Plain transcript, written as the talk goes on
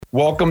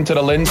Welcome to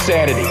the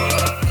LynnSanity,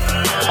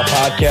 a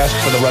podcast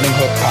for the Running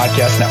Hook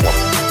Podcast Network.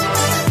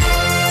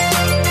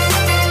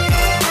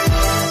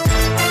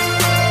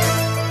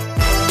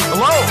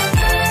 Hello,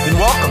 and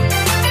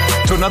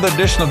welcome to another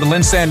edition of the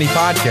LynnSanity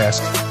podcast,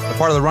 a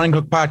part of the Running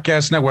Hook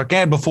Podcast Network.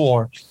 And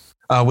before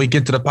we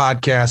get to the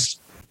podcast,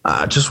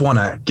 just want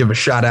to give a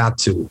shout out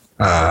to,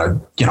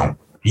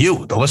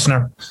 you, the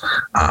listener.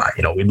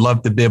 We'd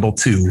love to be able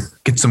to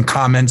get some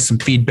comments, some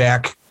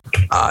feedback,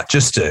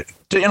 just to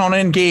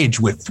engage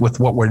with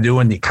what we're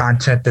doing, the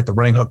content that the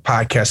Running Hook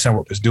Podcast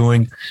Network is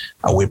doing.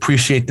 We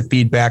appreciate the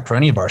feedback for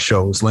any of our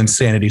shows,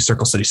 LynnSanity,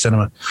 Circle City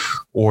Cinema,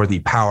 or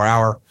the Power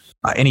Hour.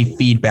 Any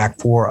feedback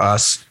for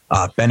us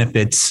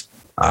benefits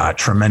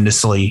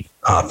tremendously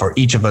for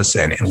each of us,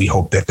 and we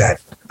hope that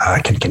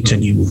can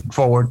continue moving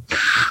forward.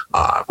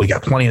 We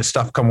got plenty of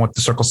stuff coming with the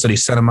Circle City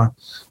Cinema.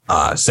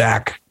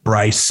 Zach,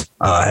 Bryce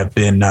have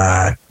been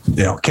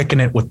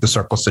kicking it with the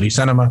Circle City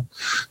Cinema.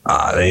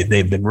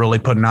 They've been really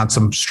putting out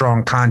some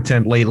strong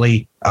content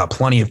lately.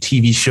 Plenty of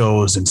TV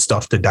shows and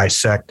stuff to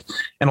dissect,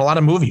 and a lot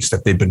of movies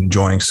that they've been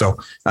enjoying. So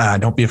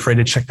don't be afraid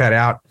to check that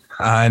out.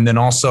 And then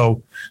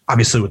also,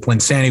 obviously, with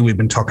LynnSanity, we've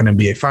been talking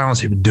NBA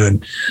Finals. We've been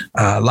doing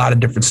a lot of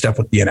different stuff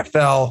with the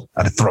NFL.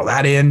 To throw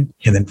that in.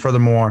 And then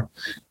furthermore,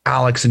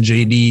 Alex and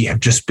JD have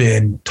just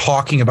been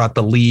talking about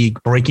the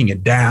league, breaking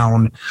it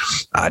down,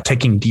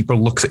 taking deeper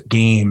looks at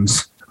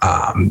games.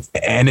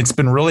 And it's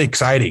been really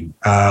exciting.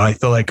 I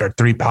feel like our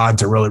three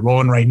pods are really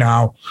rolling right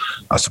now.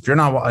 So if you're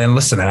not, and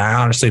listen, and I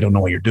honestly don't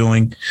know what you're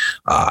doing.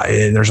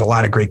 There's a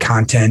lot of great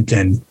content.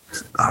 And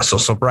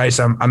so Bryce,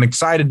 I'm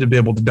excited to be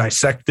able to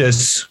dissect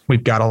this.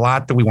 We've got a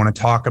lot that we want to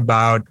talk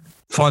about.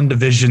 Fun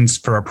divisions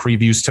for our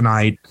previews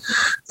tonight,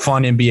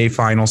 fun NBA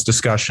Finals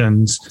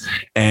discussions.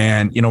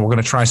 And, we're going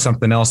to try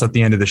something else at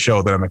the end of the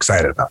show that I'm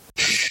excited about.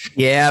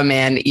 Yeah,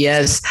 man.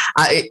 Yes.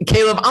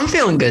 Caleb, I'm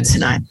feeling good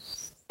tonight.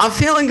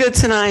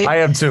 I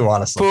am too,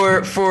 honestly.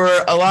 For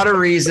a lot of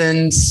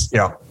reasons.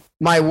 Yeah.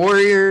 My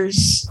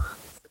Warriors.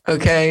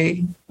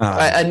 Okay.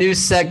 A new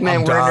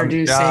segment we're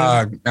introducing.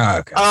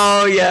 Okay.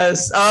 Oh,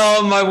 yes.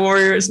 Oh, my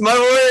Warriors.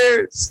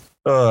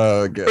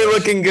 Oh, good. We're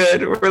looking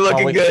good.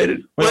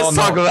 Good. Let's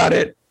talk about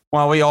it.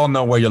 Well, we all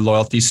know where your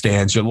loyalty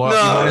stands. You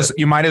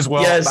might as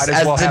well. Yes,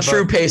 as a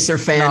true Pacer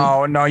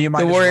fan. No, you might.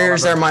 The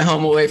Warriors are my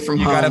home away from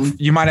home.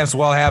 You might as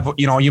well have.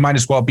 You might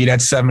as well be that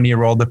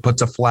 70-year-old that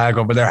puts a flag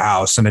over their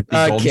house and it's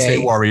the Golden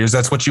State Warriors.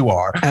 That's what you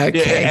are.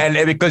 Okay.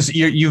 And because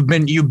you've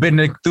been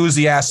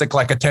enthusiastic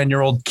like a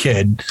 10-year-old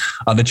kid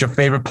that your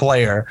favorite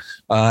player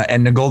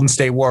and the Golden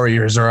State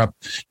Warriors are up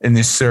in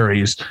this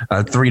series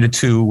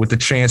 3-2 with the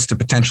chance to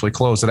potentially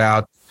close it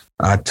out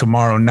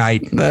tomorrow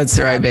night. That's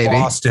right, baby.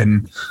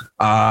 Boston.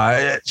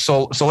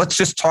 So let's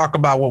just talk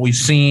about what we've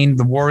seen.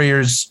 The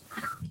Warriors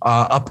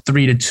up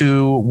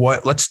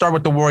 3-2. Let's start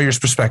with the Warriors'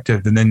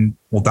 perspective, and then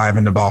we'll dive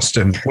into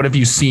Boston. What have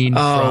you seen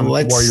from the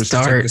Warriors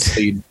to take this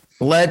lead?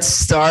 Let's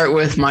start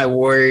with my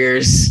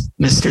Warriors,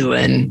 Mr.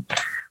 Lynn.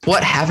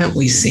 What haven't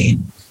we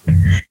seen?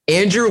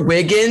 Andrew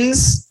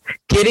Wiggins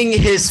getting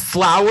his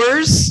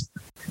flowers.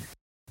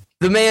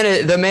 The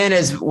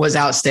man was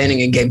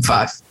outstanding in Game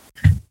 5.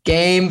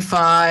 Game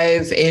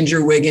 5,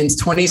 Andrew Wiggins,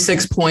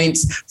 26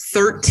 points,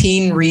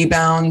 13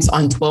 rebounds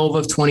on 12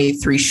 of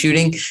 23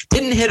 shooting.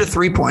 Didn't hit a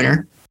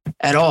three-pointer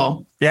at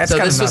all. Yeah, so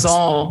this was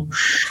all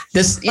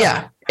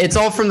it's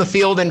all from the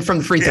field and from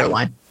the free throw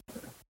line,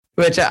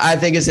 which I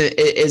think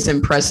is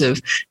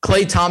impressive.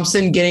 Klay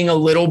Thompson getting a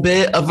little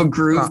bit of a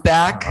groove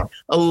back,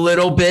 a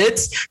little bit.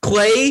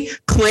 Klay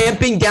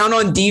clamping down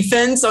on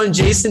defense on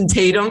Jason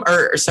Tatum,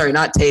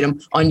 not Tatum,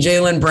 on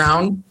Jaylen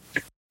Brown.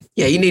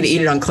 Yeah, you need to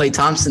eat it on Klay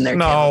Thompson there.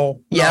 No.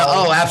 Yeah. No,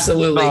 oh,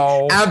 absolutely.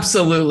 No.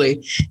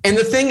 Absolutely. And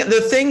the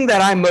thing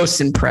that I'm most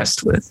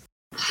impressed with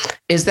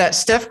is that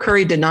Steph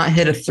Curry did not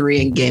hit a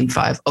 3 in Game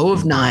 5, 0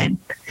 of 9,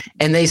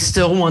 and they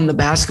still won the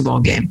basketball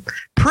game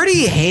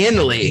pretty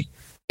handily,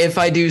 if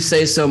I do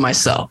say so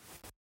myself.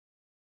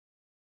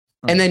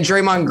 And then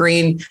Draymond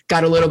Green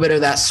got a little bit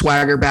of that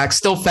swagger back,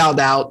 still fouled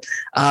out,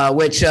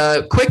 which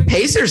quick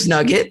Pacers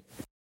nugget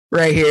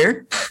right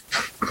here.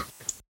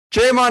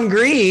 Draymond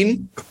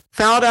Green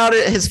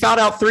has fouled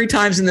out 3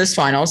 times in this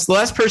finals. The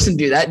last person to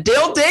do that,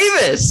 Dale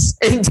Davis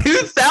in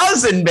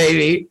 2000,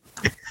 baby.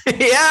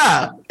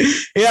 Yeah.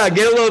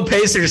 Get a little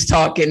Pacers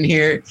talk in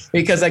here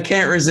because I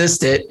can't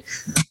resist it.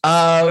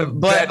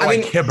 But I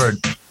mean, Hibbert.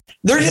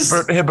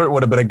 Hibbert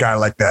would have been a guy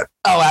like that.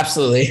 Oh,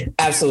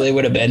 absolutely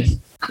would have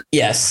been.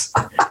 Yes,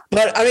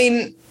 but I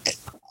mean,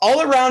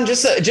 all around,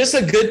 just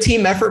a good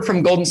team effort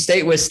from Golden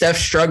State with Steph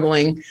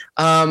struggling.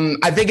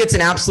 I think it's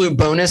an absolute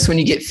bonus when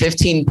you get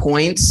 15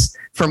 points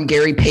from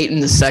Gary Payton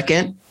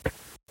II.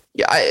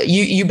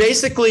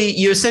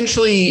 You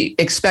essentially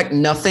expect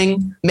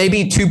nothing,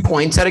 maybe 2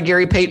 points out of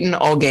Gary Payton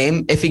all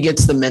game if he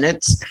gets the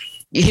minutes.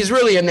 He's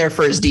really in there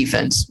for his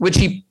defense, which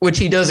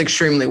he does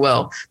extremely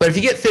well. But if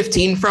you get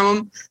 15 from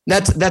him,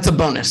 that's a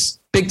bonus,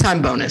 big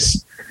time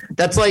bonus.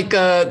 That's like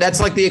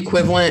the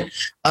equivalent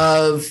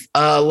of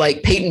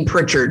like Peyton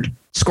Pritchard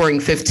scoring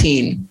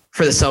 15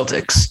 for the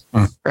Celtics,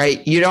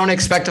 right? You don't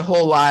expect a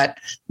whole lot,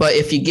 but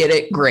if you get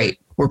it, great.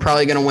 we're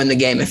probably going to win the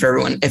game if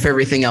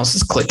everything else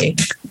is clicking.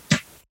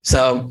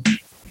 So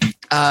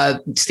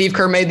Steve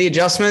Kerr made the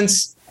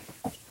adjustments,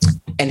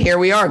 and here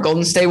we are,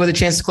 Golden State with a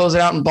chance to close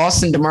it out in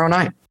Boston tomorrow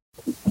night.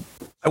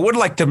 I would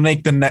like to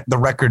make the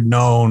record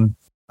known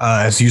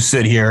as you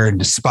sit here and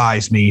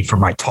despise me for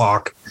my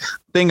talk.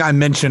 Thing I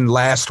mentioned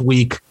last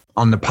week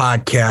on the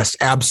podcast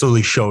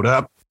absolutely showed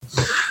up.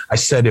 I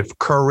said if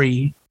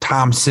Curry,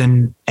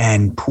 Thompson,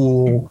 and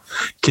Poole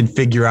can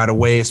figure out a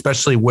way,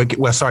 especially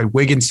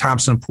Wiggins,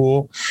 Thompson,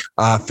 Poole,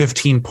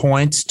 15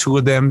 points, two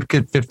of them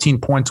get 15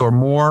 points or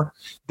more,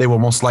 they will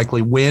most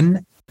likely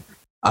win.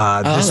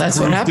 That's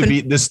what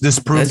happened. This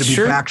proved to be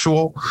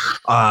factual.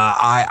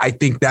 I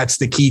think that's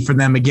the key for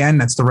them again.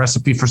 That's the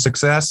recipe for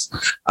success.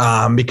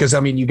 Because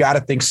you got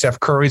to think Steph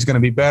Curry's going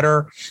to be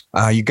better.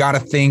 You got to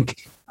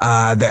think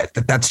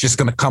that's just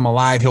going to come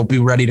alive. He'll be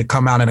ready to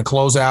come out in a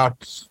closeout.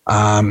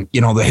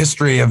 The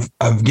history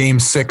of Game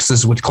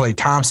 6 with Klay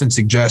Thompson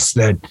suggests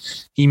that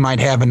he might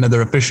have another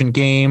efficient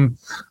game.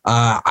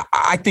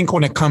 I think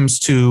when it comes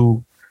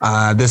to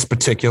this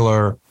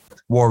particular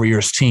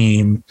Warriors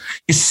team,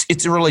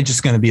 it's really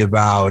just going to be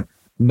about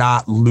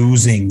not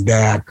losing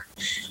that,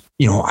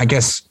 I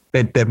guess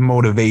that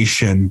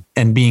motivation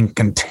and being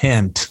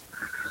content.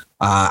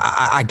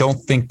 I don't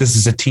think this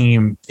is a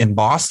team in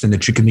Boston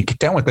that you can be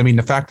content with.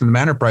 The fact of the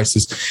matter, Bryce,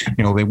 is,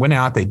 they went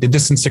out, they did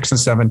this in 6 and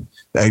 7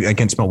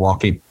 against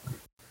Milwaukee.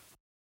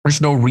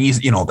 There's no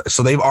reason,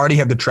 so they've already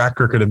had the track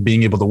record of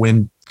being able to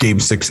win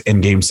Game 6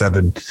 and Game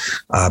 7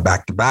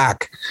 back to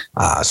back.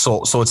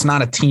 So it's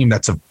not a team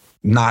that's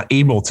not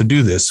able to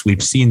do this.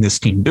 We've seen this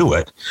team do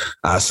it.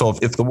 So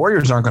if the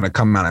Warriors aren't going to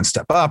come out and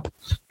step up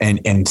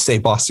and say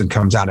Boston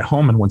comes out at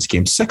home and wins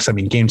Game 6,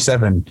 Game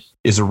 7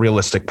 is a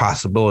realistic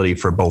possibility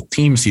for both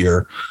teams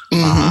here.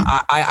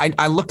 Mm-hmm.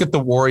 I look at the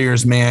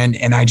Warriors, man,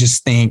 and I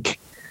just think,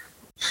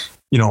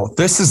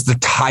 this is the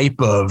type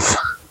of,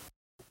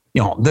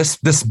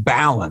 this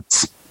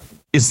balance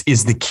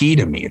is the key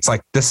to me. It's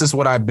like, this is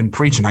what I've been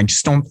preaching. I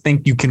just don't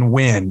think you can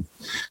win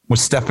with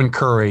Stephen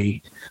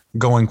Curry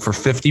going for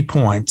 50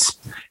 points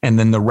and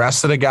then the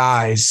rest of the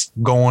guys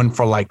going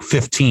for like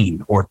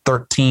 15 or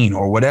 13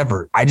 or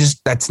whatever.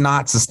 That's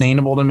not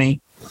sustainable to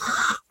me.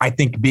 I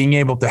think being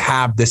able to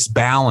have this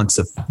balance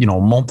of,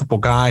 multiple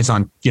guys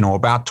on,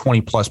 about 20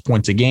 plus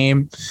points a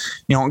game,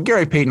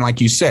 Gary Payton, like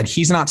you said,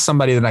 he's not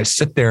somebody that I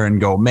sit there and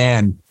go,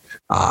 man,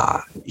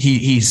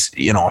 he's,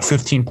 a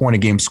 15 point a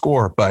game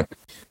scorer, but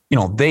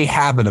they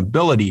have an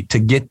ability to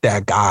get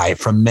that guy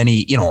from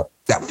many,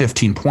 that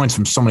 15 points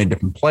from so many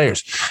different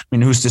players.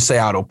 Who's to say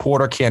Otto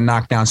Porter can't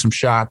knock down some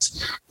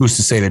shots? Who's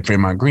to say that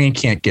Draymond Green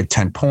can't get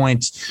 10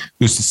 points?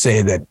 Who's to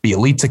say that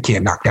Bielitsa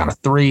can't knock down a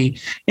 3?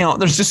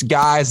 There's just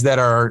guys that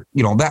are,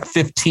 that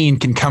 15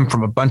 can come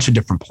from a bunch of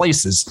different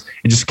places.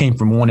 It just came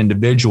from one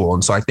individual.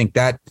 And so I think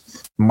that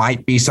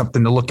might be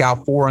something to look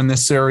out for in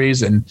this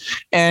series. And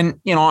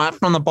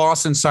from the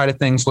Boston side of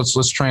things,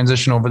 let's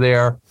transition over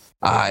there.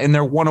 In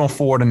their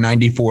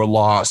 104-94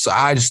 loss,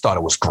 I just thought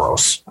it was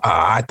gross.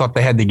 I thought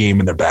they had the game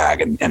in their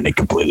bag and they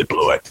completely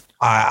blew it.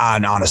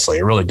 I honestly,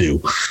 I really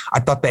do. I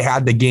thought they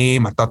had the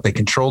game. I thought they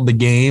controlled the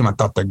game. I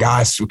thought their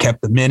guys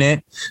kept them in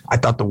it. I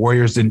thought the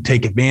Warriors didn't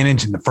take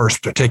advantage in the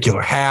first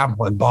particular half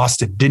when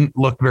Boston didn't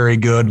look very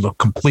good, looked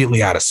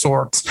completely out of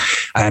sorts.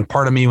 And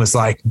part of me was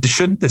like,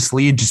 shouldn't this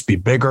lead just be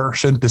bigger?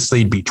 Shouldn't this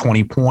lead be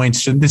 20 points?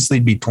 Shouldn't this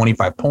lead be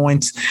 25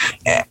 points?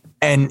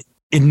 And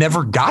it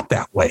never got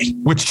that way,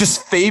 which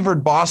just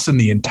favored Boston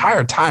the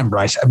entire time,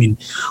 Bryce.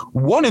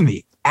 One in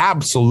the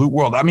absolute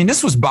world.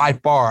 This was by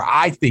far,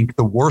 I think,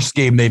 the worst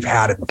game they've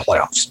had in the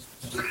playoffs.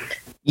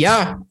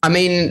 Yeah.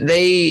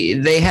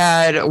 They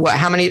had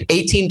how many?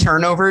 18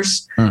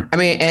 turnovers. And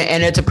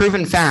it's a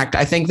proven fact.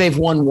 I think they've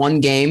won one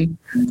game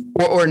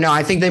or no,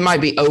 I think they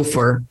might be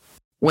 0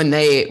 when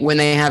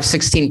they have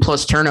 16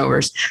 plus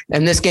turnovers.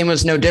 And this game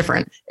was no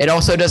different. It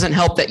also doesn't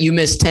help that you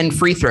missed 10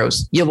 free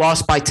throws. You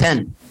lost by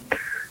 10.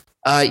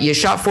 You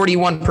shot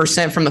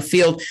 41% from the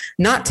field.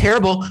 Not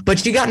terrible,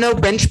 but you got no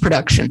bench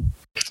production.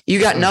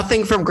 You got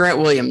nothing from Grant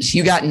Williams.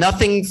 You got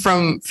nothing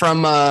from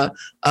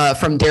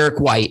Derek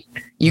White.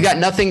 You got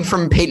nothing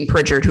from Peyton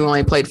Pritchard, who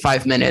only played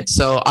 5 minutes.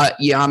 So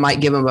I might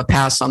give him a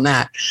pass on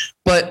that.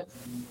 But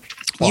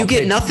you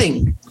get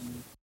nothing.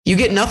 You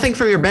get nothing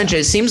from your bench.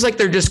 It seems like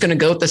they're just going to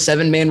go with the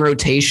 7-man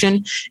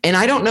rotation. And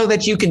I don't know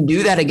that you can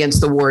do that against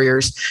the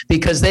Warriors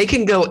because they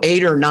can go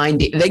 8 or 9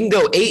 deep. They can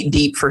go 8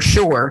 deep for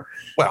sure,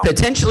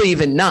 potentially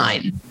even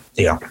 9.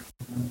 Yeah.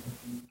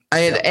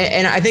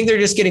 And I think they're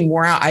just getting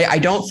more out. I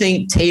don't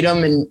think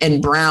Tatum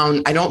and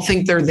Brown, I don't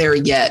think they're there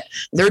yet.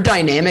 They're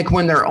dynamic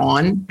when they're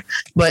on,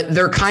 but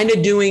they're kind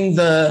of doing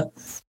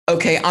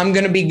okay, I'm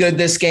going to be good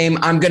this game.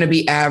 I'm going to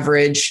be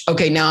average.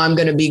 Okay, now I'm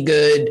going to be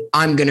good.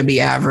 I'm going to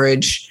be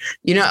average.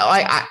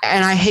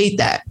 I hate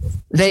that.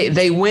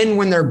 They win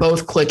when they're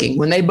both clicking.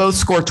 When they both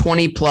score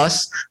 20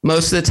 plus,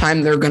 most of the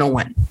time they're going to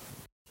win.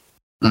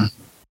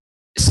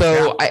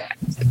 So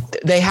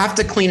they have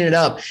to clean it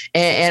up.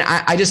 And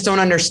I just don't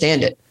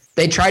understand it.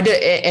 They tried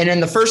to, and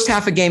in the first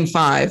half of Game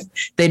 5,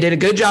 they did a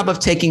good job of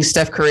taking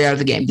Steph Curry out of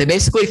the game. They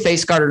basically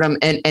face guarded him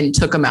and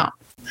took him out.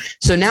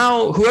 So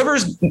now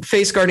whoever's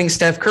face guarding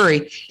Steph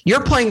Curry,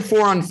 you're playing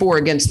 4-on-4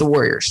 against the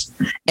Warriors,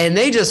 and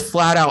they just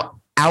flat out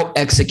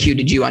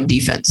executed you on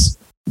defense.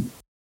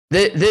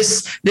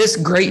 This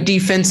great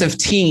defensive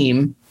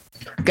team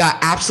got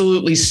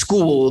absolutely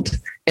schooled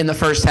in the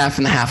first half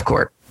in the half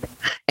court.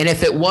 And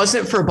if it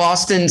wasn't for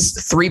Boston's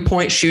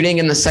 3-point shooting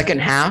in the second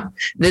half,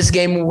 this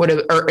game would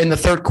have, or in the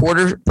third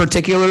quarter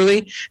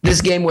particularly, this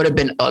game would have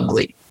been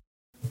ugly.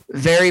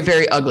 Very,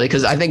 very ugly,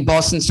 because I think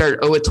Boston started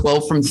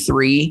 0-12 from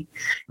 3,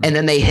 and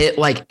then they hit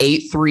like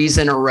 8 threes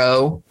in a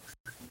row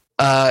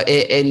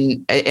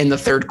in the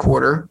third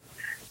quarter.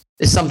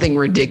 It's something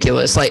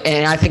ridiculous.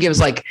 And I think it was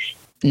like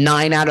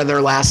 9 out of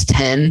their last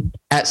 10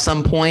 at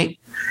some point.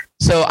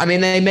 So, I mean,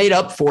 they made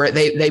up for it.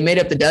 They made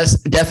up the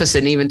deficit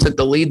and even took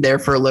the lead there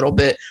for a little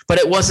bit, but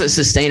it wasn't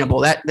sustainable.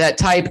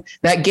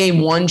 That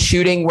game 1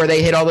 shooting where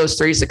they hit all those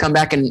threes to come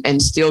back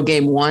and steal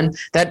game 1,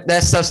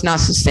 that stuff's not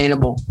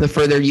sustainable the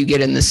further you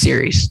get in the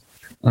series.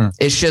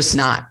 It's just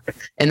not.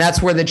 And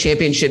that's where the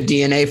championship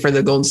DNA for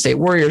the Golden State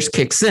Warriors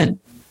kicks in.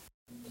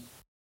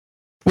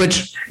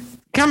 Which,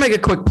 can I make a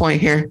quick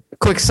point here? A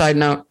quick side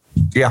note.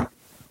 Yeah.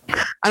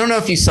 I don't know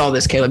if you saw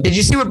this, Caleb. Did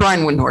you see what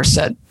Brian Windhorst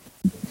said?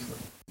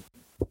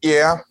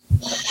 Yeah.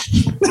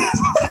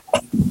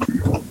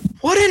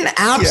 What an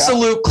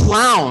absolute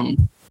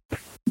clown.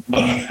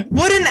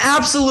 What an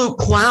absolute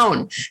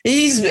clown.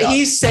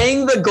 He's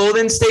saying the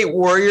Golden State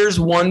Warriors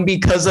won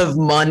because of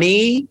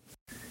money.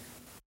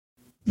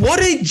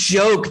 What a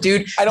joke,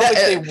 dude. I don't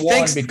think they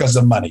won because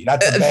of money.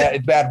 That's a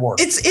bad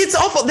word. It's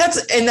awful.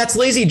 That's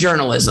lazy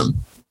journalism.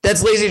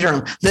 That's lazy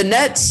journalism. The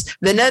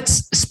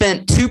Nets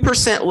spent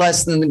 2%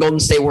 less than the Golden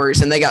State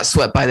Warriors, and they got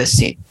swept by this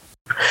team.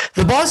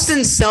 The Boston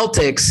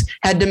Celtics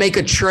had to make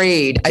a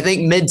trade, I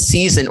think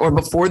mid-season or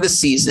before the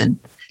season,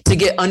 to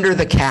get under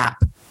the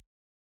cap.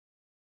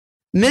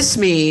 Miss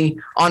me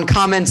on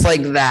comments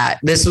like that.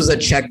 This was a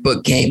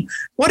checkbook game.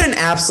 What an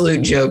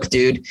absolute joke,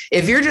 dude.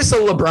 If you're just a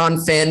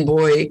LeBron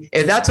fanboy,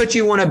 if that's what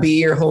you want to be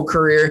your whole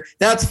career,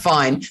 that's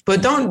fine.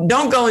 But don't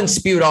go and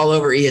spew all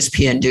over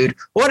ESPN, dude.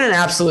 What an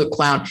absolute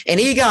clown. And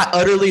he got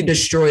utterly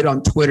destroyed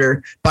on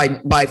Twitter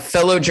by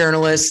fellow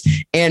journalists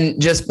and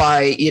just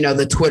by,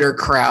 the Twitter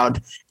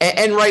crowd.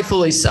 And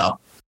rightfully so.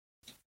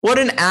 What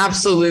an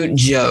absolute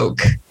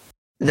joke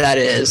that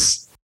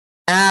is.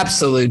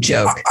 Absolute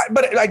joke.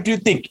 But I do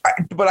think,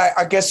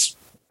 I guess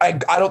I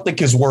don't think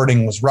his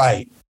wording was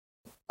right.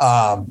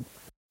 But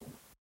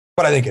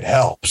I think it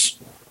helps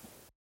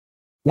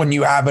when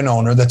you have an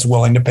owner that's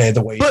willing to pay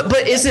the wage.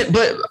 Isn't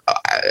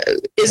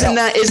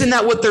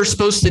that what they're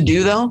supposed to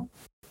do though?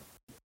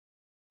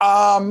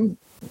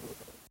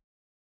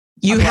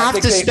 You have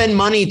to spend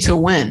money to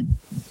win.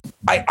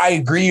 I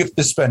agree. You have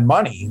to spend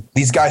money.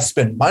 These guys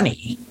spend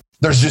money.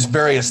 There's just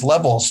various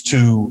levels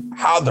to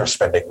how they're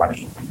spending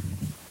money.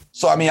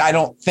 So, I mean, I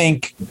don't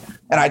think,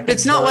 and I think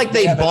it's not like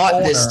they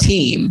bought this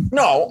team.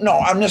 No,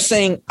 I'm just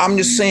saying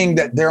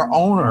that their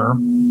owner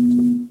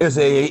is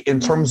in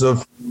terms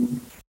of,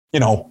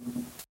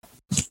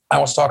 I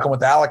was talking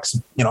with Alex,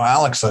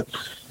 Alex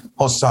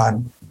hosts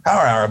on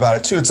Power Hour about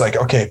it too. It's like,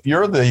 okay, if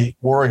you're the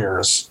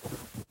Warriors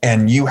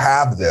and you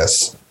have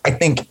this, I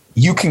think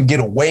you can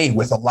get away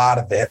with a lot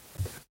of it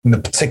in the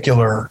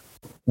particular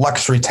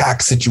luxury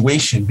tax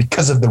situation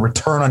because of the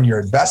return on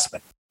your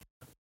investment.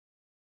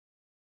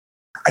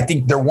 I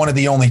think they're one of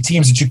the only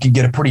teams that you can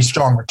get a pretty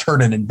strong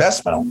return on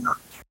investment on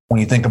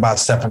when you think about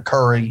Stephen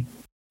Curry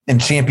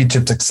and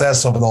championship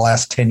success over the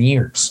last 10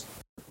 years.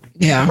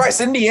 Yeah. Bryce,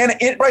 Indiana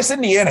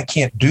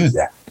can't do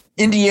that.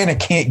 Indiana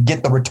can't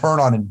get the return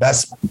on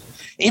investment,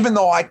 even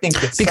though I think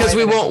that because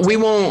we won't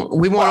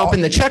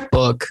open the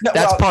checkbook.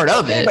 That's part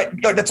of it.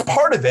 But that's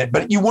part of it.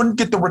 But you wouldn't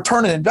get the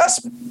return on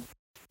investment.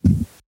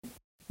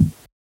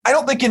 I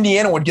don't think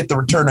Indiana would get the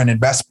return on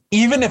investment,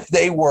 even if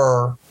they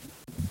were.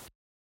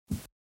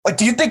 Like,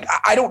 do you think,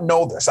 I don't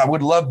know this, I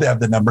would love to have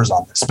the numbers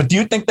on this, but do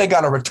you think they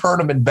got a return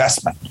of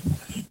investment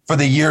for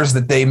the years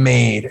that they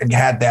made and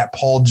had that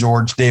Paul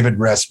George, David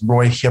Rest,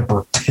 Roy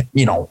Hibbert,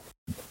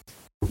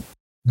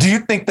 do you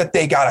think that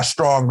they got a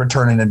strong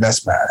return on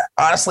investment?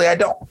 Honestly, I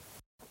don't.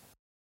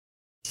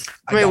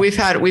 We've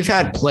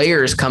had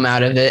players come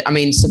out of it. I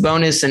mean,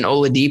 Sabonis and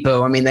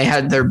Oladipo, they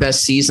had their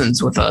best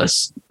seasons with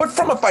us. But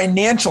from a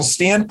financial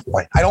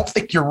standpoint, I don't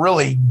think you're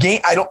really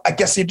I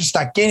guess you're just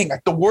not gaining.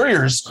 Like the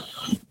Warriors,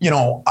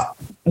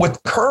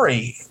 with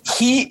Curry,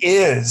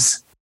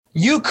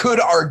 you could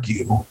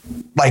argue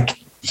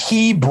like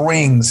he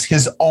brings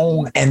his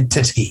own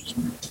entity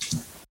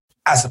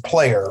as a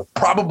player,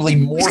 probably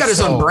more. He's got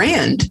his own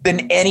brand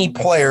than any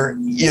player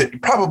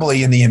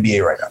probably in the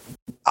NBA right now.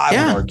 I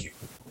would argue.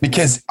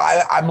 Because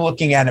I'm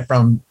looking at it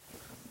from,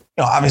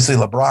 obviously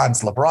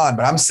LeBron's LeBron,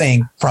 but I'm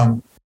saying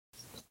from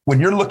when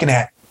you're looking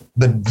at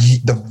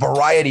the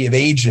variety of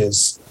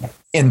ages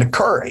into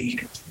Curry,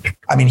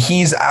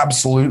 he's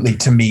absolutely,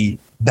 to me,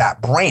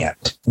 that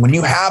brand. When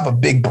you have a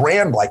big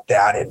brand like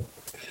that and,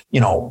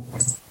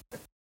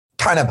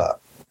 kind of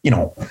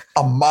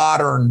a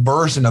modern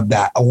version of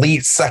that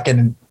elite second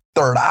and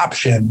third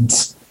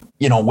options,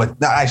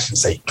 I shouldn't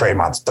say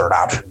Draymond's third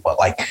option, but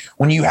like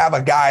when you have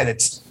a guy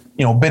that's,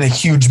 been a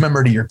huge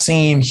member to your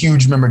team,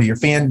 huge member to your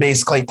fan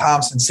base, Klay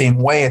Thompson, same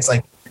way. It's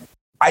like,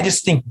 I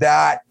just think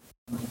that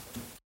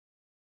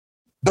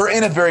they're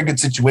in a very good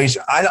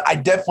situation. I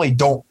definitely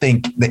don't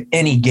think that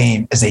any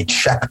game is a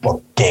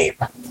checkbook game.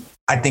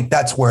 I think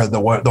that's where the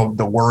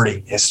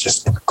wording is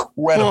just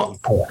incredibly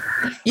poor.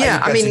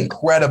 Yeah, I mean,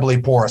 incredibly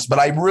porous. But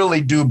I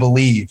really do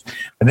believe,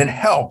 and it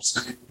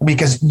helps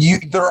because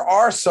there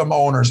are some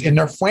owners in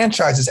their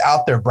franchises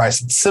out there, Bryce,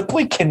 that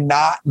simply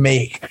cannot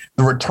make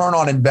the return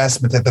on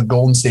investment that the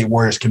Golden State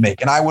Warriors can make,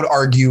 and I would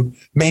argue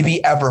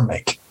maybe ever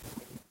make.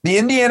 The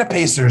Indiana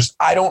Pacers,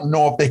 I don't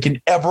know if they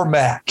can ever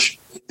match.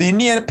 The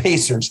Indiana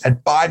Pacers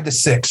had 5 to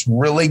 6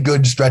 really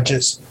good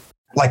stretches,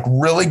 like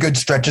really good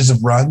stretches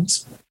of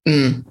runs.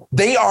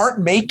 They aren't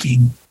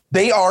making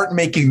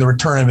the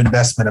return of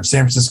investment of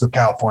San Francisco,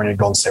 California, and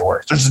Golden State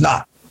Warriors. There's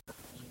not.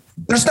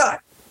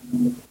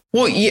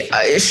 Well,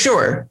 yeah,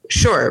 sure.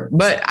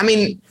 But I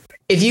mean,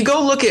 if you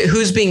go look at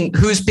who's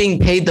being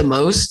paid the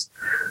most,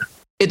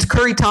 it's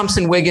Curry,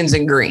 Thompson, Wiggins,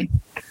 and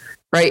Green,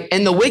 right?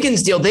 And the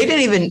Wiggins deal, they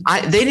didn't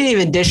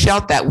even dish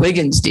out that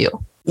Wiggins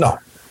deal. No,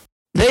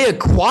 they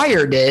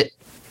acquired it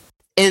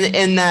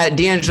in that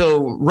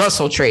D'Angelo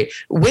Russell trade.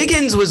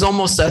 Wiggins was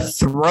almost a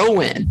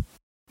throw-in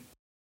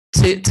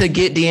to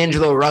get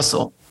D'Angelo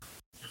Russell.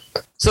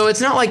 So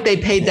it's not like they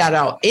paid that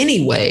out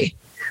anyway.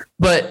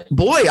 But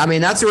boy, I mean,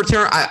 that's a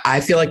return.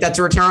 I feel like that's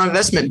a return on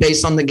investment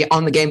based on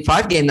the Game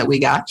 5 game that we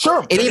got.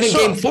 Sure. And even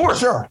Game 4.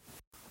 Sure.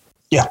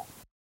 Yeah.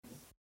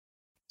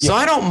 So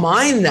I don't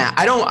mind that.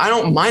 I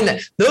don't mind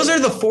that. Those are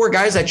the 4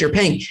 guys that you're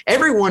paying.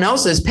 Everyone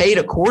else is paid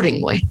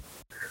accordingly.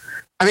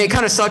 I mean, it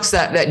kind of sucks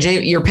that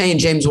you're paying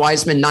James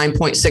Wiseman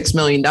 $9.6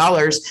 million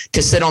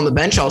to sit on the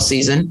bench all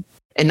season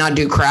and not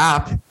do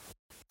crap.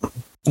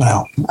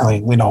 Well, I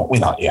mean, we don't.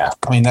 Yeah,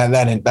 I mean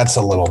that's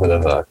a little bit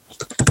of a.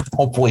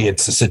 Hopefully,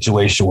 it's a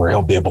situation where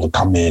he'll be able to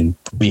come in,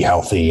 be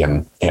healthy,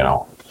 and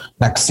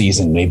next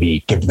season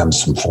maybe give them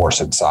some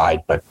force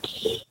inside. But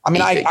I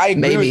mean, I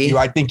agree with you.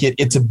 I think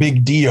it's a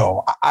big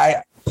deal.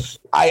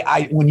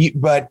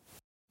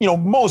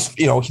 Most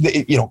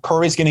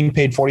Curry's getting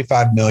paid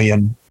 $45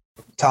 million,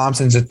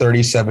 Thompson's at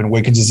 37,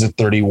 Wiggins is at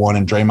 31,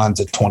 and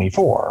Draymond's at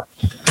 24.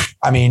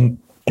 I mean,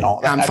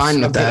 I'm fine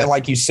with that.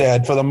 Like you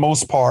said, for the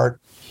most part.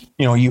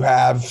 You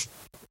have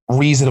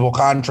reasonable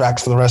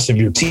contracts for the rest of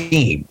your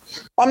team.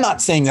 I'm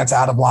not saying that's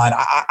out of line.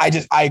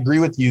 I agree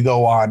with you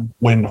though on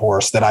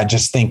Windhorse that I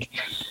just think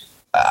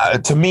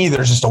to me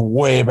there's just a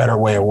way better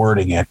way of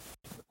wording it.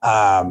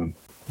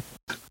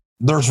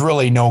 There's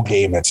really no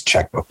game that's a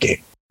checkbook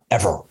game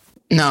ever.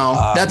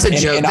 No, that's a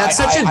joke. That's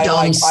such a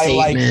dumb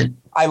statement.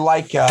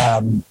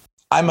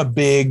 I'm a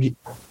big.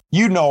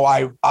 We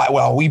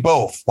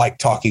both like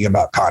talking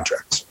about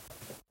contracts.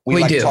 We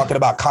like talking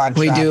about contracts.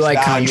 We do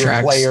like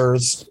contracts.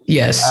 Players.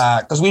 Yes.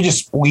 Because we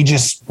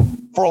just,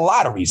 for a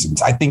lot of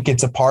reasons, I think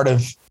it's a part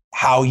of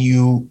how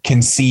you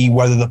can see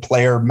whether the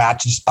player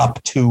matches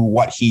up to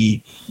what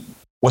he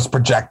was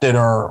projected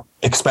or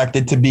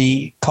expected to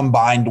be,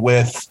 combined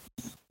with,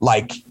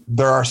 like,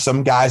 there are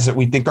some guys that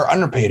we think are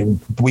underpaid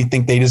and we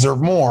think they deserve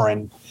more.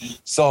 And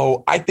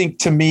so I think,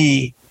 to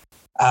me,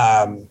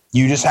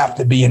 you just have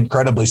to be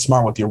incredibly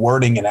smart with your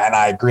wording. And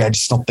I agree. I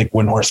just don't think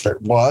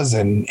Windhorse was.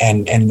 And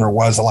there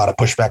was a lot of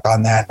pushback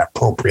on that, and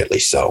appropriately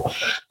so.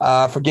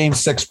 For Game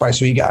 6, Bryce,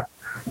 who you got?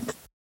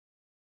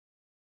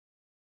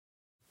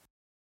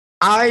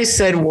 I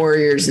said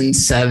Warriors in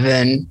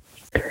 7.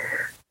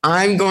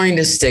 I'm going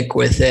to stick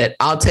with it.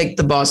 I'll take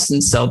the Boston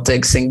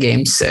Celtics in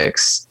Game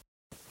 6.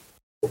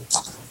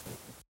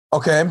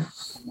 Okay.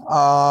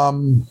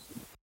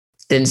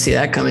 Didn't see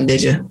that coming,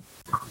 did you?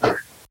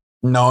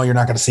 No, you're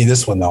not going to see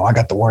this one, though. I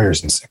got the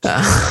Warriors in 6.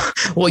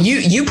 Well,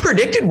 you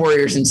predicted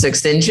Warriors in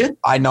 6, didn't you?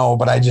 I know,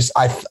 but I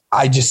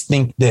just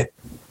think that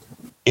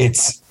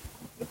it's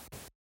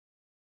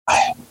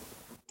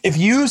 – if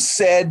you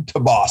said to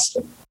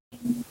Boston,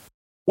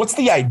 what's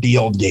the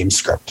ideal game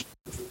script?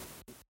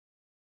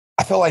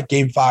 I feel like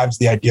Game 5 is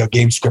the ideal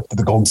game script for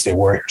the Golden State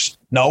Warriors.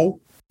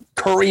 No?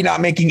 Curry not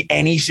making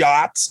any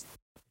shots?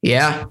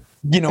 Yeah.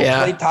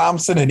 Klay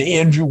Thompson and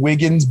Andrew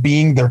Wiggins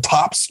being their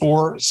top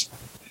scorers.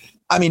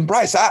 I mean,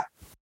 Bryce,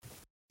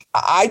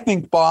 I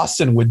think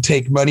Boston would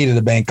take money to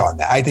the bank on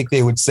that. I think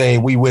they would say,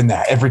 we win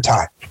that every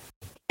time,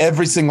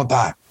 every single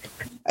time.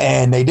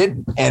 And they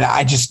didn't. And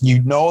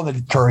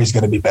that Curry's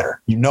going to be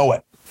better. You know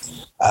it.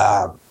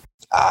 I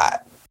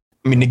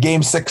mean, the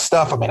Game 6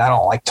 stuff, I mean, I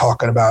don't like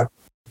talking about,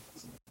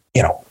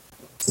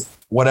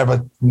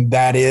 whatever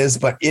that is,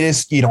 but it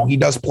is, he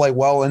does play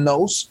well in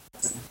those.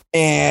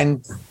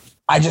 And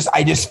I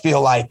just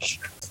feel like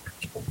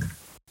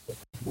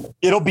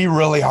it'll be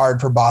really hard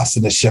for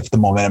Boston to shift the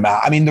momentum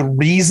out. I mean, the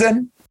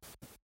reason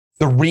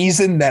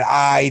that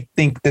I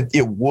think that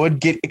it would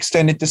get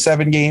extended to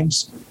 7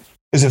 games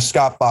is if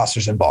Scott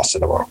Foster's in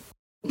Boston tomorrow.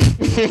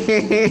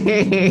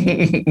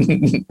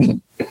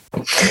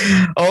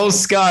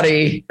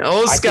 Scotty.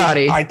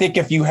 I think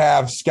if you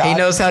have Scott, he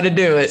knows how to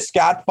do it.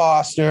 Scott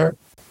Foster,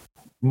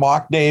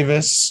 Mark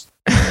Davis,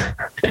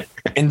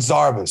 and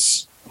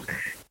Zarvas.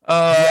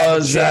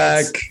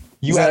 Zach.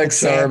 You have a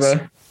chance.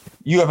 Sarva.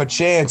 You have a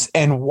chance.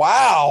 And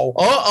wow.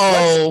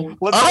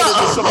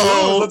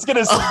 Let's get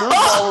into some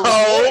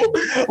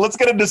news. Let's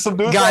get into some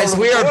news. Guys,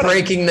 we are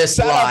breaking this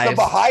live.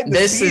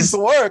 This is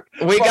work.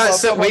 We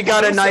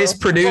got a nice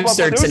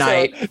producer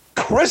tonight.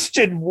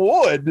 Christian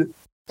Wood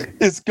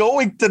is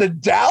going to the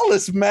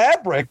Dallas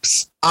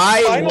Mavericks.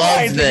 I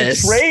love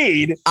this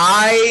trade.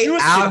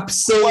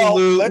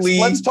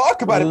 Let's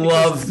talk about it.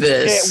 Love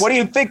this. What do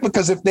you think?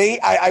 Because if we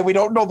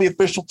don't know the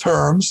official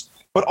terms,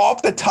 but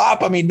off the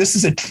top, I mean, this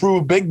is a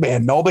true big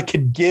man. Nobody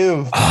can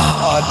give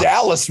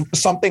Dallas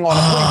something on a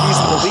pretty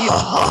reasonable deal.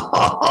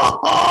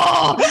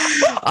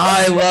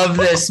 I love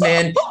this,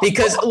 man.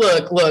 Because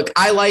look,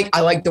 I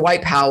like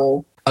Dwight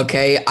Powell.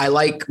 Okay, I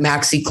like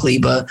Maxi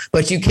Kleba,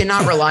 but you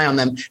cannot rely on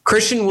them.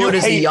 Christian Wood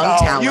is a young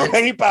talent. You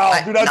hate Powell.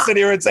 Do not sit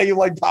here and say you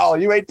like Powell.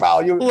 You hate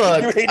Powell. You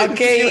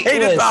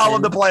hated Powell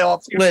in the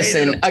playoffs.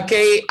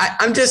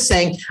 I'm just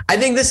saying, I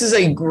think this is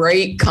a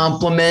great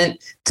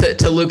compliment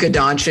to Luka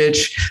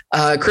Doncic.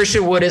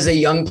 Christian Wood is a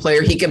young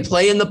player. He can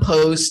play in the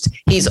post.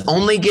 He's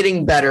only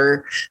getting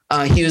better.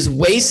 He was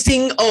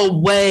wasting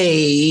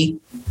away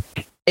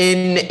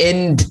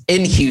in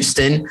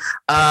Houston.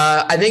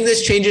 I think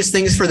this changes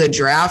things for the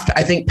draft.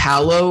 I think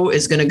Paolo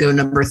is going to go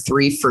number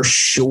 3 for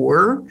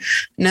sure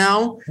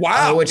now.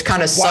 Wow. Which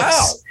kind of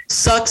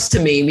sucks to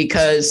me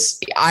because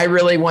I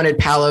really wanted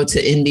Paolo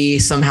to Indy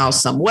somehow,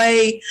 some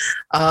way.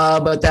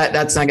 But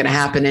that's not going to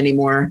happen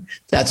anymore.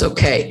 That's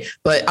okay.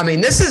 But I mean,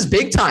 this is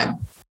big time.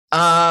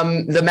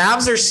 The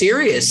Mavs are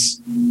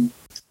serious.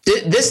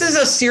 This is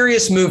a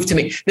serious move to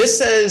me. This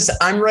says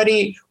we're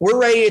ready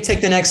to take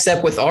the next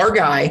step with our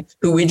guy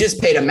who we just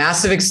paid a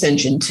massive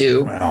extension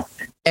to. Wow.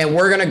 And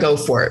we're going to go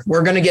for it.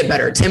 We're going to get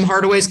better. Tim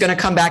Hardaway is going to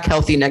come back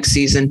healthy next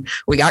season.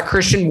 We got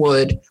Christian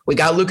Wood. We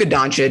got Luka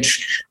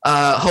Doncic.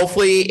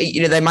 Hopefully,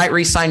 they might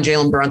re-sign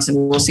Jalen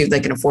Brunson. We'll see if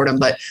they can afford him.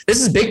 But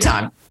this is big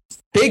time.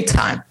 Big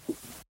time.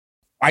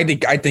 I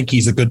think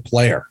he's a good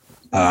player.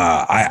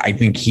 I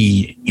think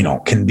he,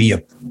 can be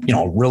a,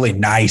 really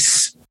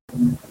nice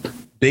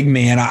big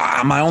man.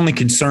 My only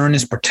concern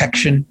is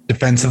protection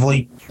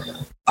defensively.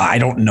 I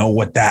don't know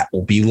what that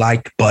will be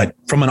like, but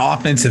from an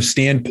offensive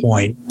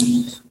standpoint,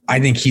 I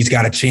think he's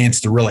got a chance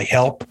to really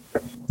help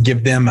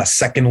give them a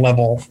second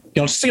level,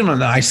 see him a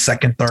nice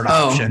second, third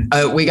option.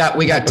 We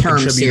got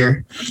terms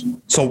here.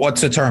 So what's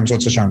the terms? Go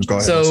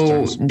ahead.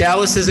 So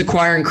Dallas is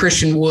acquiring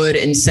Christian Wood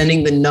and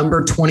sending the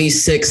number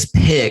 26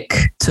 pick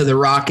to the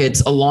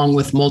Rockets along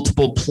with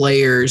multiple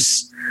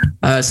players.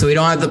 So we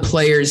don't have the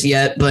players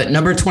yet, but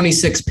number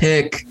 26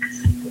 pick,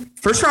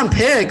 first round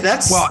pick,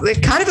 that's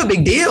kind of a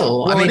big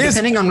deal. I mean,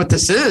 depending on what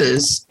this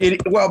is.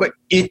 Here's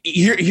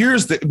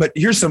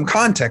some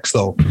context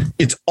though.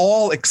 It's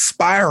all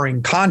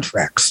expiring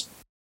contracts.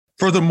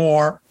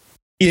 Furthermore,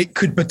 it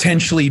could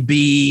potentially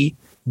be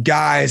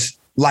guys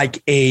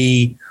like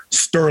a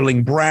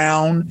Sterling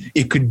Brown.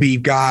 It could be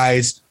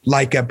guys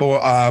like a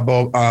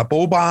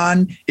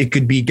Boban. It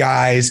could be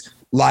guys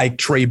like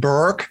Trey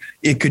Burke.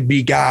 It could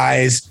be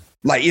guys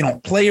like,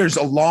 players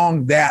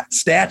along that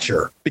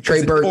stature.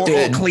 Trey Burke or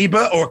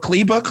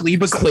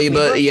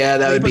Kleba. Yeah,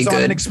 that would be good.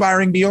 On an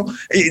expiring deal.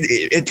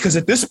 Because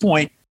at this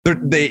point,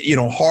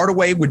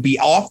 Hardaway would be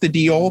off the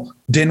deal.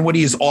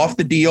 Dinwiddie is off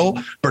the deal.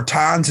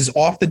 Bertans is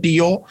off the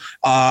deal.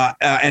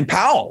 And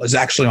Powell is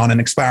actually on an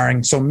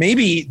expiring. So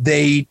maybe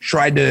they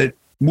tried to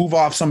move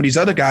off some of these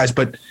other guys,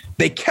 but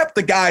they kept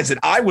the guys that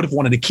I would have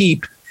wanted to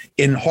keep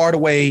in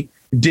Hardaway,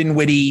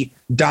 Dinwiddie,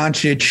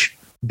 Doncic,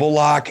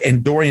 Bullock,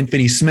 and Dorian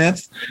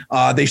Finney-Smith.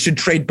 They should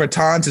trade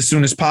Bertans as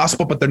soon as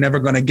possible, but they're never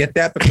going to get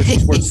that because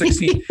he's worth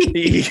 60.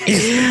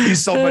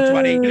 He's so much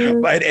money,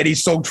 and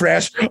he's so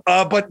trash.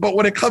 But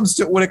when it comes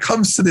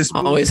to this,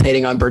 I'm always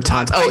hating on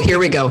Bertans. Oh, here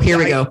we go.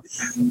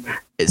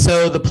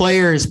 So the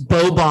players: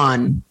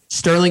 Boban,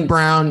 Sterling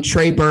Brown,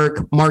 Trey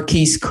Burke,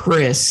 Marquise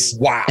Chris.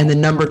 Wow. And the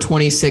number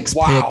 26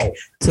 pick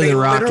to the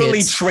Rockets. They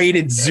literally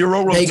traded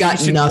zero rotation. They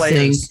got nothing.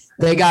 Players.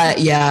 They got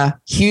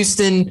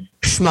Houston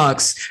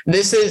schmucks.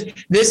 This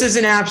is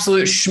an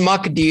absolute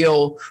schmuck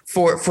deal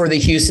for the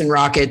Houston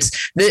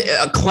Rockets.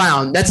 A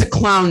clown. That's a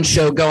clown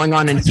show going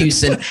on in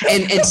Houston.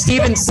 and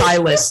Steven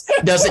Silas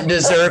doesn't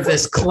deserve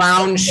this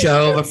clown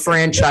show of a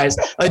franchise,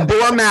 a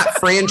doormat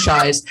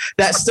franchise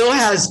that still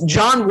has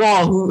John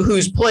Wall,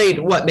 who's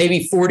played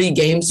maybe 40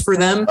 games for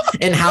them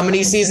in how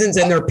many seasons,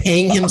 and they're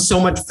paying him so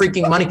much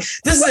freaking money.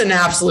 This is an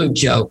absolute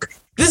joke.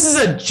 This is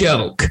a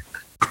joke.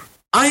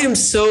 I am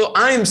so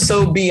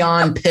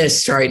beyond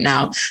pissed right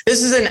now.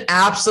 This is an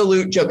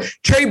absolute joke.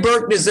 Trey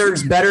Burke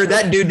deserves better.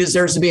 That dude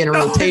deserves to be in a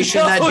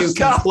rotation. That dude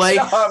can play.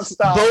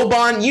 Stop.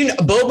 Boban,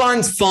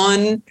 Boban's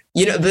fun.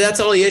 That's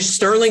all he is.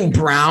 Sterling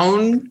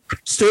Brown,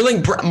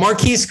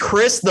 Marquise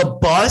Chris, the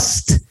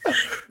bust.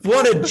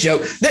 What a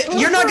joke.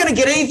 You're not going to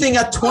get anything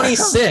at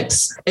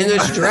 26 in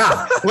this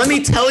draft. Let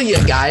me tell you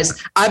guys,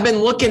 I've been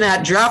looking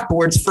at draft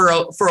boards for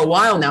a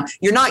while now.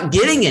 You're not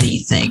getting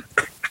anything.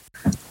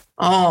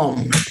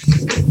 Oh,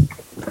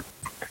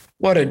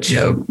 what a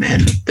joke,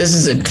 man. This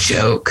is a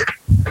joke.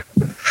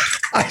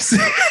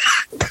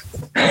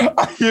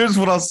 Here's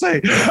what I'll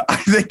say. I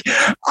think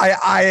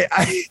I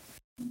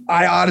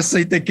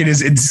honestly think it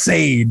is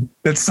insane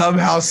that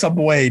somehow, some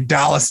way,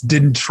 Dallas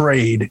didn't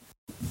trade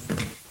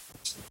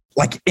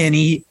like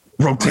any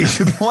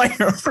rotation player.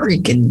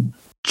 Freaking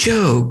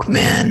joke,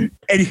 man.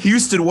 And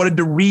Houston wanted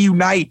to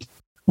reunite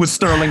with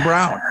Sterling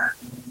Brown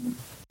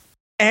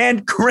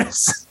and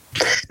Chris.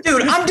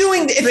 Dude, I'm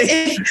doing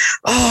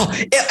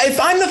if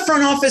I'm the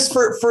front office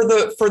for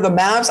the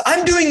Mavs,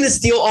 I'm doing this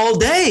deal all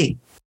day.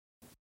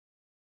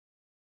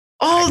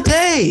 All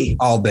day.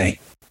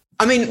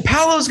 I mean,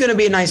 Paolo's going to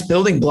be a nice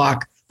building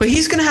block, but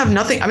he's going to have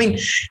nothing. I mean,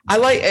 I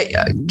like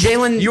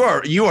Jalen.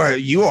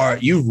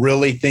 You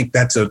really think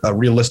that's a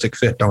realistic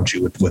fit, don't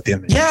you, with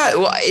him? Yeah,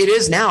 well, it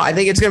is now. I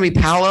think it's going to be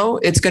Paolo.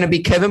 It's going to be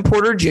Kevin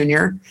Porter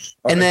Jr.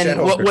 And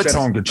then what's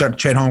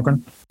Chet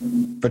Holmgren?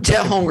 But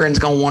Chet Holmgren's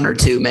going 1 or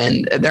 2,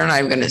 man. They're not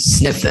even going to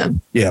sniff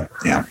them. Yeah.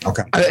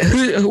 Okay.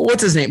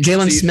 What's his name?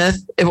 Jalen Smith?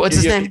 What's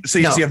his name? So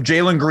you have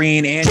Jalen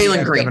Green and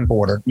Kevin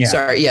Porter. Yeah.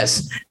 Sorry.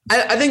 Yes.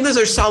 I think those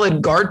are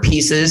solid guard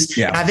pieces.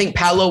 Yeah. I think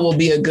Paolo will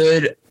be a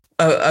good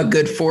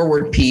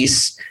forward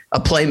piece, a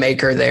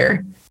playmaker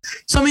there.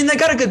 So, I mean, they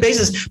got a good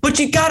basis, but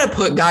you got to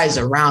put guys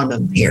around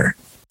them here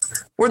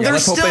where they're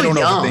still young. Hope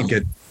they don't overthink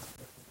it.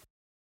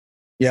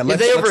 Yeah, if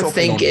they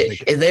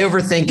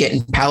overthink it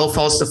and Paolo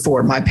falls to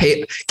 4,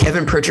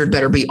 Kevin Pritchard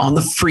better be on the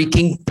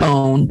freaking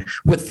phone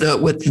with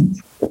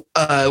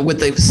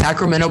the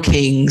Sacramento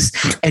Kings,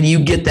 and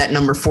you get that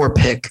number 4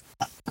 pick.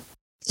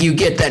 You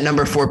get that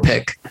number 4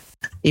 pick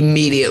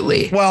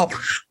immediately. Well,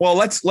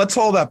 let's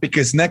hold up,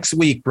 because next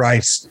week,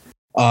 Bryce.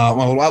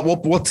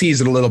 We'll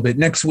tease it a little bit.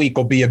 Next week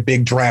will be a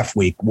big draft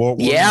week.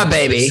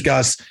 Baby.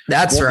 Discuss.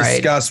 That's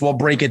right. Discuss. We'll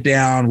break it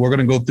down. We're going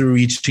to go through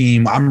each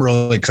team. I'm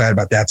really excited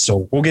about that.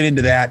 So we'll get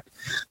into that.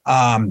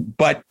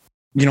 But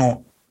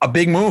a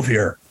big move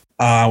here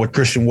with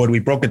Christian Wood. We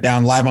broke it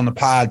down live on the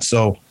pod,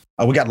 so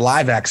we got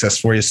live access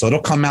for you. So it'll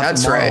come out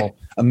tomorrow. Right.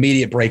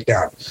 Immediate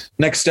breakdown.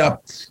 Next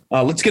up,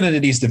 let's get into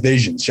these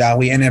divisions, shall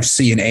we?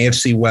 NFC and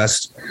AFC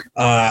West.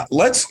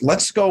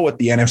 Let's go with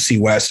the NFC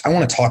West. I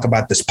want to talk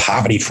about this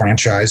poverty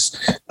franchise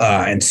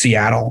in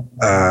Seattle,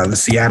 the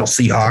Seattle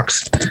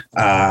Seahawks,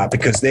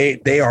 because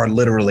they are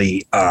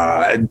literally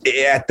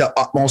at the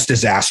utmost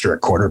disaster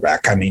at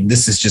quarterback. I mean,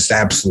 this is just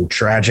absolute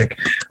tragic.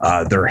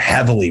 They're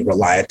heavily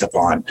reliant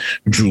upon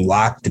Drew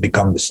Lock to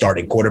become the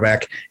starting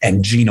quarterback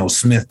and Geno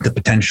Smith to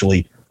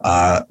potentially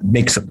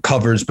make some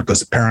covers,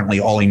 because apparently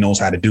all he knows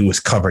how to do is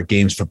cover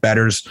games for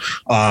bettors.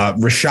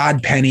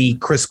 Rashad Penny,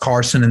 Chris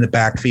Carson in the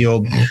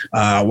backfield.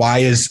 Why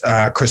is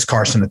Chris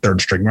Carson the third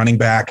string running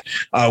back?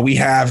 We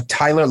have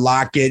Tyler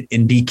Lockett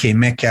and DK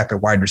Metcalf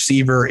at wide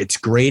receiver. It's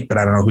great, but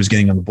I don't know who's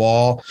getting on the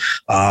ball.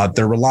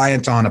 They're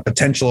reliant on a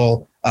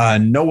potential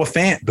Noah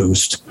Fant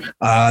boost.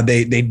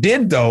 They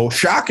did, though,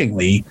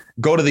 shockingly,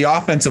 go to the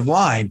offensive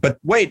line. But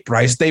wait,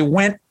 Bryce, they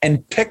went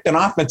and picked an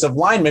offensive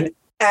lineman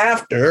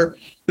after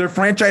their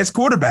franchise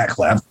quarterback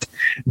left.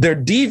 Their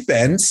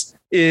defense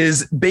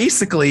is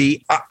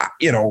basically,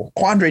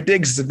 Quandre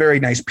Diggs is a very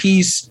nice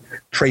piece.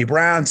 Trey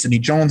Brown, Sidney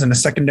Jones in the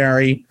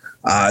secondary.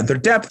 Their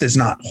depth is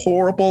not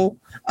horrible.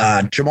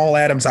 Jamal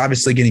Adams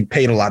obviously getting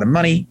paid a lot of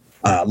money.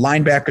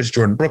 Linebackers,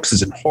 Jordan Brooks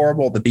isn't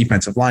horrible. The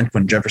defensive line,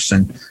 Quinn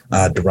Jefferson,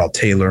 Darrell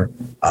Taylor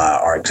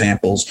are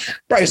examples.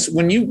 Bryce,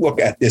 when you look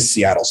at this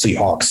Seattle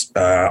Seahawks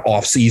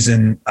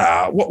offseason,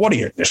 what are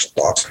your initial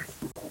thoughts?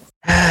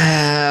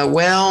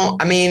 Well,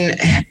 I mean,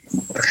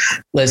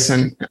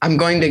 listen, I'm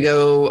going to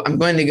go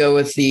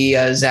with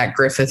the Zach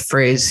Griffith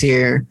phrase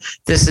here.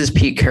 This is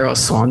Pete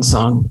Carroll's swan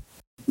song.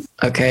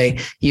 Okay.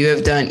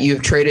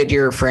 You've traded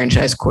your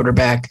franchise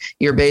quarterback.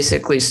 You're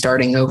basically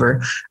starting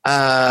over.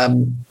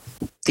 The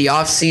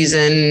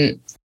offseason,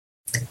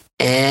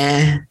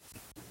 I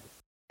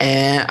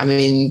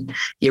mean,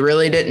 you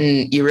really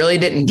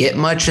didn't get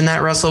much in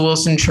that Russell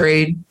Wilson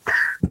trade.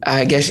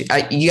 I guess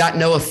you got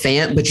Noah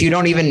Fant, but you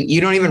don't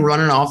even run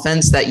an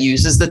offense that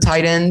uses the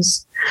tight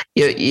ends.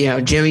 You know,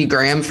 Jimmy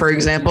Graham, for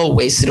example,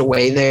 wasted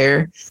away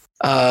there.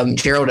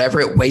 Gerald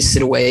Everett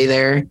wasted away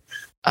there.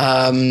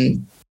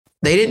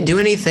 They didn't do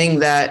anything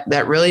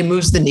that really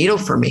moves the needle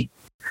for me.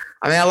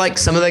 I mean, I like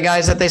some of the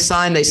guys that they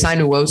signed. They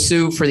signed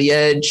Nwosu for the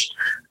edge.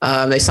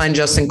 They signed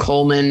Justin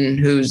Coleman,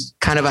 who's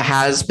kind of a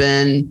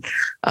has-been.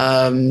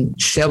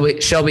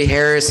 Shelby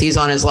Harris, he's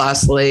on his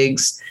last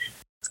legs.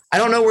 I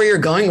don't know where you're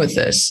going with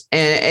this.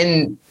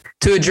 And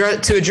to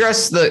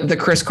address the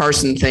Chris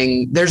Carson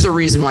thing, there's a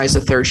reason why he's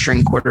a third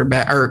string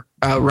quarterback or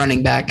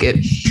running back.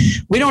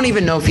 We don't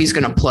even know if he's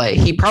going to play.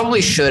 He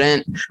probably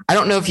shouldn't. I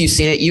don't know if you've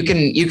seen it.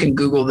 You can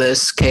Google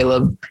this,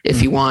 Caleb,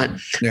 if you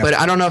want. Yeah. But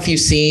I don't know if you've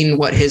seen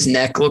what his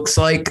neck looks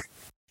like.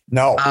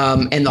 No.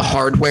 And the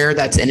hardware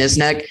that's in his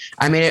neck.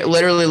 I mean, it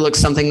literally looks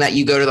something that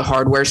you go to the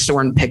hardware store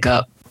and pick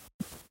up.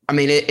 I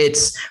mean,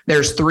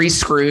 there's 3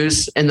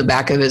 screws in the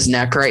back of his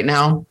neck right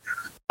now.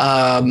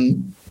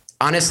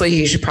 Honestly,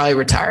 he should probably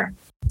retire.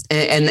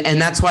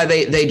 And that's why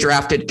they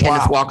drafted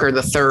Kenneth Walker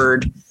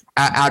III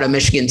out of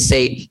Michigan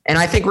State. And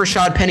I think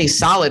Rashad Penny's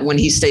solid when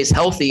he stays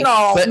healthy.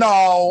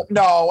 No.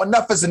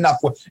 Enough is enough.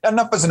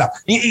 Enough is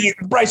enough.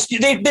 Bryce,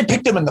 they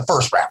picked him in the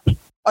first round.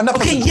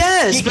 Okay,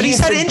 yes, but he's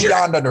had injury.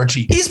 Beyond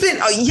underachieving. He's been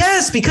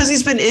yes, because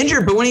he's been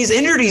injured. But when he's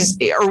injured,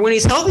 when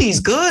he's healthy,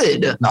 he's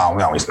good. No,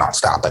 he's not.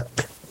 Stop it.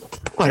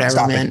 Whatever,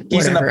 Stop man. It.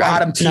 He's in the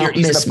bottom tier. No,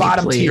 he's in the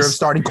bottom tier of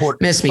starting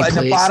court. Miss me, please.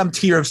 In the bottom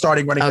tier of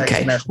starting running backs.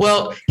 Okay.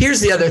 Well, here's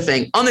the other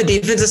thing. On the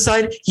defensive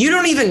side, you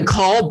don't even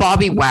call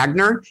Bobby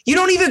Wagner. You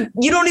don't even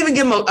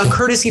give him a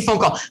courtesy phone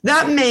call.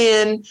 That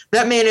man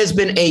has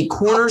been a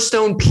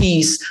cornerstone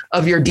piece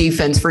of your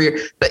defense for your.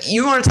 But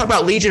you want to talk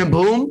about Legion of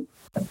Boom?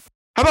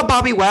 How about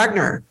Bobby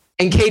Wagner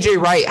and KJ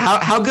Wright?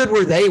 How good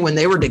were they when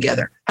they were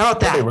together? How about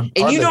that?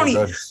 And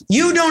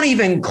you don't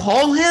even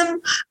call him.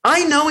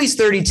 I know he's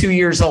 32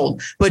 years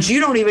old, but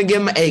you don't even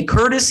give him a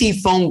courtesy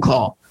phone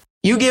call.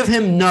 You give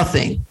him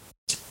nothing.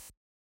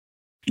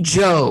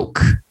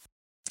 Joke.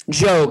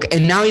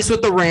 And now he's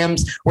with the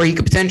Rams, where he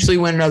could potentially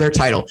win another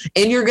title.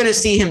 And you're going to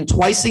see him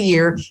twice a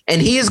year,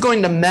 and he is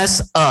going to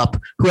mess up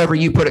whoever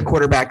you put at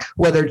quarterback,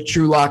 whether it's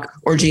Drew Lock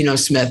or Geno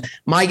Smith.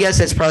 My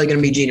guess is probably going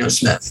to be Geno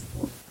Smith.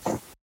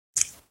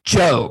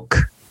 Joke.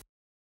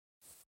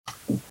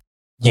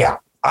 Yeah,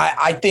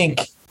 I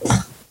think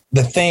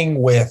the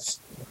thing with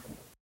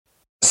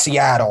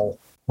Seattle,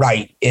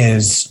 right,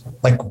 is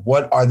like,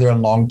 what are their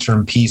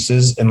long-term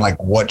pieces, and like,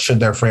 what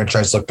should their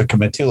franchise look to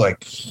commit to?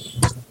 Like,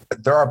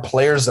 there are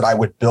players that I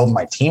would build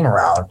my team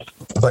around,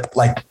 but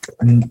like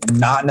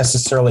not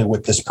necessarily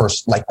with this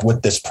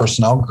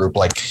personnel group.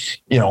 Like,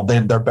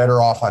 they're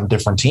better off on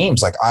different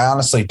teams. Like, I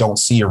honestly don't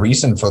see a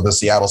reason for the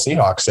Seattle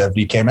Seahawks to have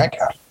DK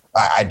Metcalf.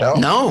 I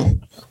don't. No.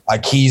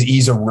 Like,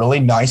 he's a really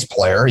nice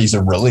player. He's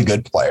a really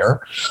good player.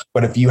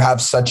 But if you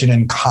have such an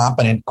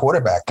incompetent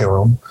quarterback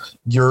room,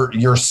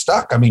 you're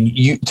stuck. I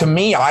mean, to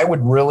me, I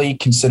would really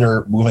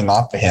consider moving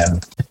off of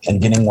him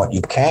and getting what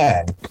you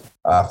can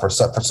for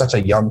such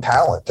a young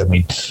talent. I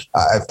mean,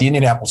 if the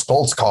Indianapolis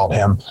Colts called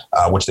him,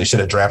 which they should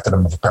have drafted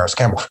him for Paris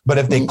Campbell, but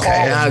if they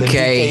called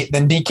him,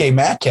 then DK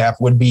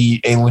Metcalf would be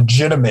a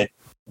legitimate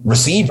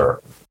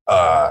receiver.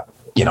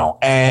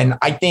 And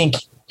I think,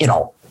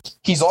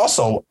 he's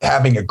also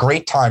having a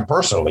great time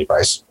personally,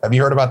 Bryce. Have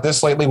you heard about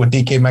this lately with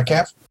DK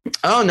Metcalf?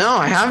 Oh no,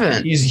 I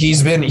haven't.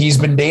 He's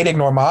been dating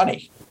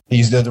Normani.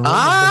 He's the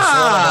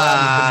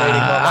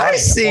I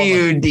see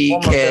you,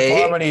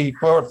 DK.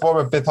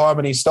 Former Fifth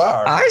Harmony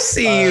star. I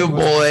see you,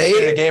 boy.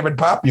 The game and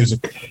pop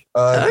music.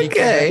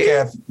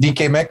 Okay.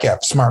 DK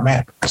Metcalf, smart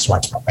man.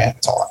 Smart man.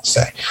 That's all I have to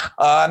say.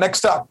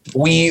 Next up,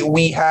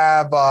 we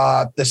have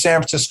the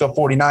San Francisco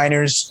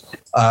 49ers.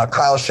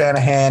 Kyle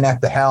Shanahan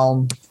at the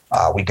helm.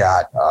 We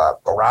got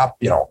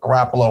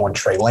Garoppolo and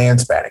Trey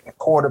Lance batting at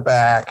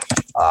quarterback.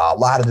 A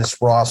lot of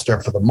this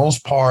roster, for the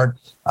most part,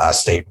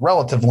 stayed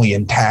relatively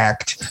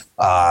intact.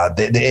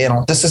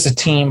 This is a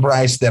team,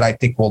 Bryce, that I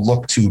think will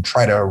look to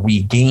try to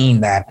regain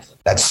that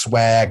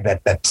swag,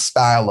 that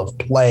style of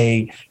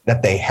play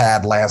that they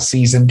had last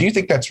season. Do you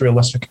think that's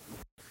realistic?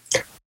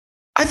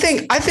 I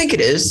think it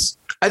is.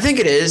 I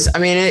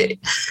mean,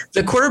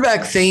 the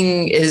quarterback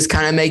thing is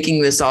kind of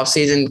making this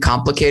offseason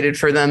complicated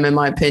for them, in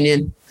my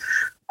opinion.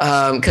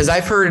 Because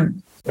I've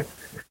heard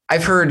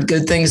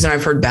good things and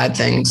I've heard bad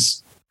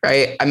things,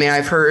 right? I mean,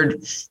 I've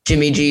heard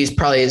Jimmy G's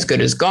probably as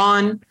good as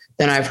gone.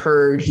 Then I've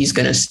heard he's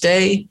going to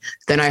stay.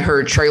 Then I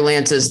heard Trey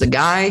Lance is the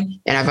guy.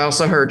 And I've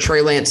also heard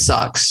Trey Lance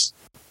sucks.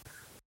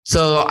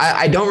 So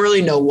I don't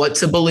really know what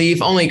to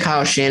believe. Only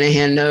Kyle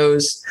Shanahan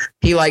knows.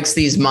 He likes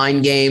these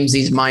mind games,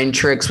 these mind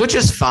tricks, which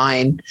is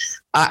fine.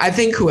 I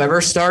think whoever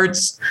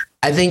starts,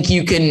 I think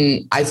you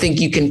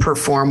can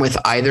perform with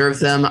either of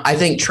them. I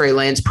think Trey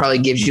Lance probably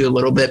gives you a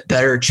little bit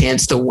better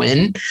chance to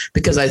win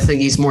because I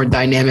think he's more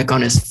dynamic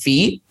on his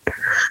feet,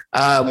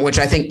 which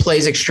I think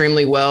plays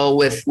extremely well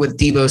with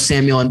Deebo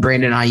Samuel and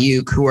Brandon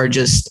Ayuk, who are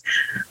just,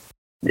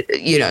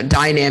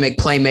 dynamic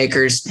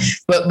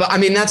playmakers. But I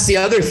mean, that's the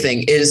other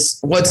thing is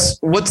what's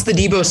the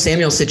Deebo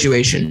Samuel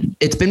situation?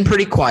 It's been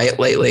pretty quiet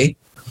lately.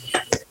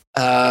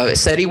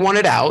 Said he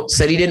wanted out,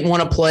 said he didn't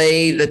want to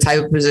play the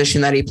type of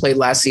position that he played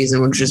last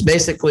season, which is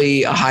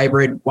basically a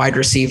hybrid wide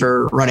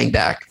receiver running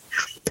back.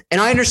 And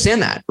I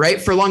understand that,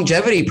 right? For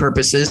longevity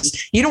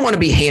purposes, you don't want to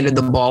be handed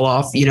the ball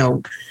off,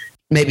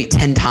 maybe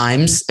 10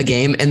 times a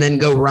game and then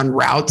go run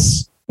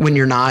routes when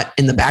you're not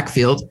in the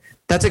backfield.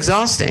 That's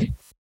exhausting.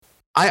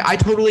 I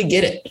totally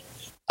get it.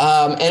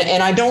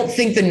 And I don't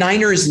think the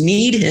Niners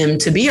need him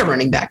to be a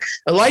running back.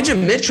 Elijah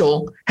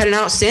Mitchell had an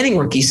outstanding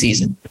rookie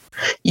season.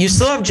 You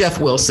still have Jeff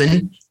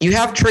Wilson. You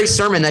have Trey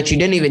Sermon that you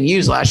didn't even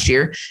use last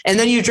year. And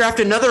then you draft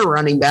another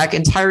running back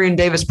in Tyrion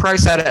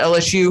Davis-Price out of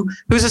LSU,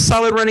 who's a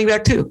solid running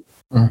back too.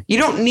 You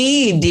don't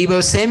need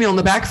Deebo Samuel in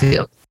the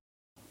backfield.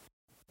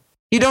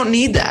 You don't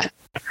need that.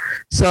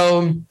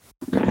 So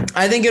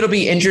I think it'll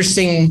be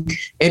interesting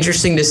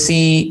to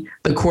see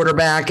the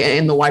quarterback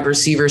and the wide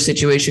receiver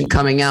situation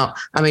coming out.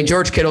 I mean,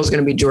 George Kittle is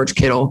going to be George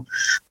Kittle.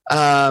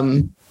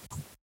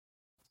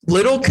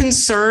 Little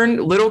concerned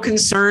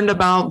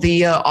about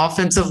the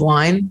offensive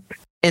line.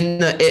 in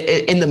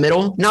the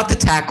middle, not the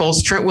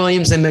tackles. Trent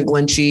Williams and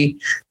McGlinchey,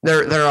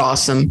 they're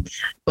awesome,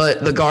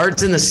 but the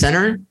guards in the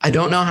center, I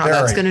don't know how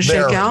that's going to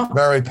shake out.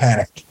 Very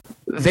panicked.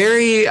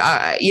 Very,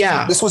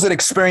 yeah. This was an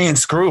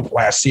experienced group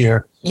last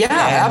year. Yeah,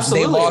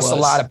 absolutely. They lost a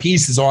lot of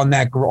pieces on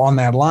that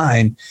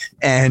line,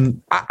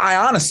 and I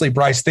honestly,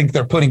 Bryce, think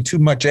they're putting too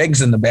much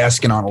eggs in the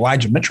basket on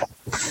Elijah Mitchell.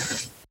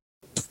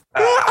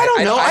 I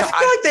don't know. I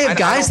feel like they have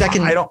guys that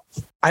can.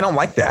 I don't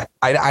like that.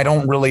 I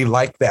don't really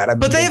like that. I mean,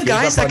 but they have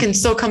guys that can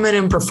still come in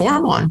and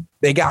perform on.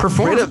 They got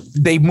rid of.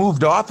 They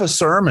moved off of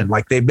Sermon.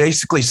 Like they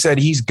basically said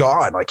he's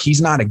gone. Like he's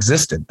not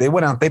existent. They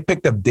went out. They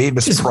picked up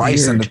Davis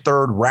Price in the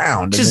 3rd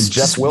round, and then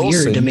Jeff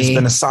Wilson. He's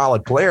been a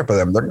solid player for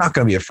them. They're not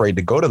going to be afraid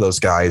to go to those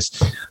guys.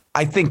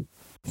 I think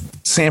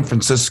San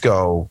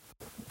Francisco.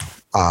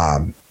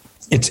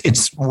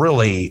 It's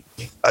really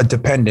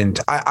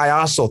dependent. I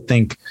also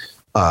think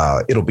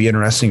it'll be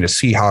interesting to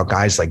see how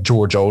guys like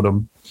George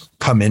Odom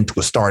come into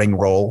a starting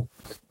role.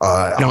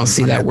 I don't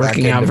see that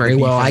working out very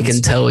well. I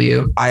can tell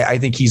you. I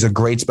think he's a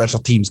great special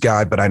teams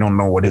guy, but I don't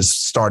know what his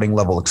starting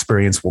level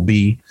experience will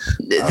be.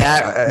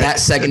 That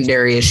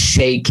secondary is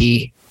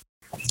shaky.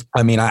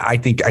 I mean, I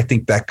think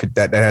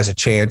that has a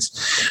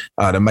chance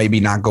to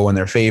maybe not go in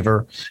their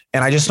favor.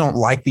 And I just don't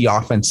like the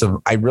offensive.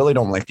 I really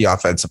don't like the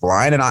offensive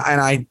line. And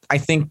I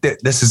think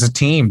that this is a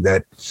team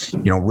that,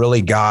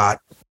 really got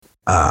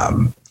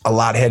a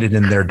lot headed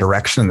in their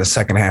direction in the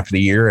second half of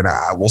the year. And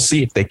we'll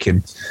see if they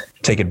can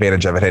take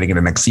advantage of it heading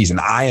into next season.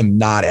 I am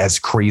not as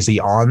crazy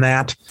on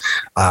that.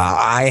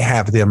 I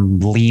have them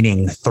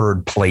leaning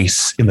 3rd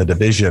place in the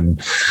division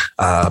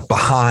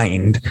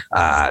behind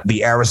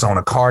the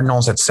Arizona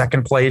Cardinals at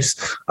 2nd place.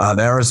 The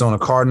Arizona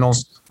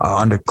Cardinals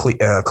under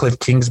Cliff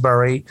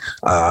Kingsbury,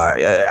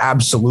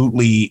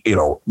 absolutely,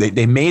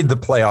 they made the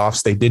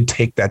playoffs. They did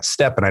take that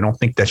step, and I don't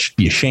think that should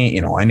be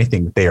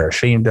anything that they are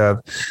ashamed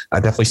of.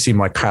 Definitely seemed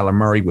like Kyler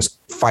Murray was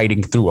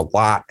fighting through a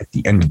lot at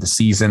the end of the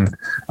season,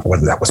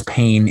 whether that was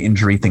pain,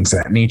 injury, things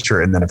of that nature.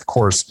 And then, of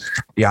course,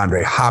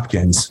 DeAndre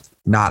Hopkins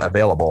not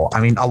available.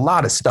 I mean, a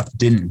lot of stuff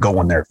didn't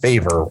go in their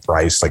favor,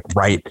 Bryce, like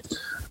right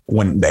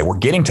when they were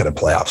getting to the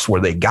playoffs,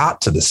 where they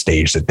got to the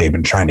stage that they've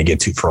been trying to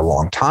get to for a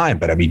long time.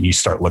 But I mean, you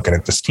start looking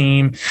at this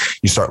team,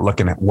 you start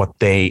looking at what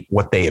they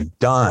have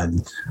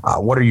done.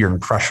 What are your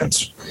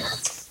impressions?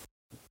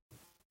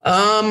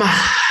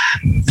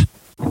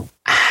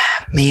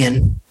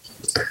 Man,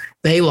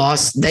 they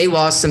lost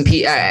some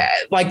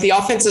like the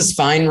offense is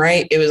fine,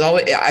 right? It was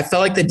always, I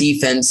felt like the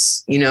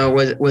defense,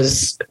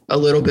 was a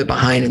little bit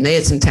behind, and they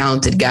had some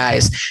talented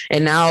guys,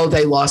 and now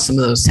they lost some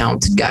of those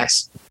talented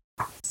guys.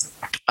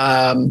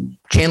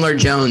 Chandler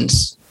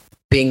Jones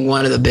being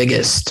one of the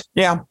biggest.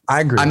 Yeah,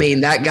 I agree. I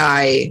mean, that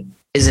guy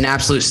is an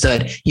absolute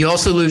stud. You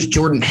also lose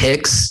Jordan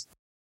Hicks,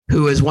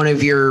 who is one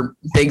of your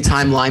big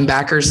time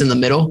linebackers in the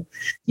middle.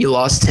 You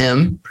lost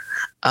him.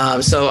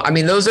 So, I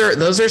mean, those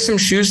are some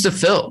shoes to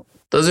fill.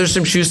 Those are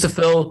some shoes to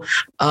fill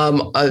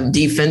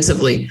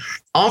defensively.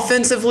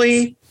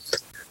 Offensively,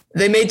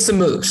 they made some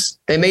moves.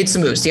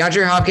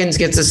 DeAndre Hopkins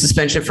gets a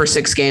suspension for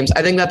 6 games.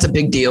 I think that's a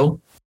big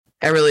deal.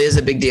 That really is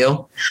a big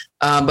deal.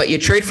 But you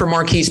trade for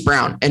Marquise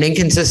Brown, an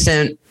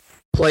inconsistent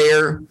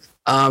player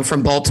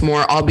from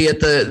Baltimore,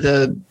 albeit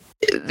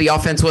the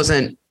offense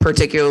wasn't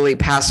particularly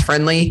pass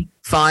friendly.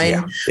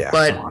 Fine. Yeah,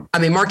 but I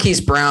mean,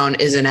 Marquise Brown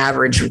is an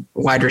average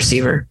wide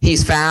receiver.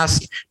 He's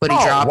fast, but he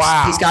drops.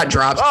 Wow. He's got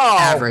drops.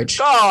 Average.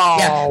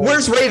 Yeah.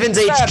 Where's Ravens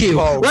HQ?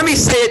 Let me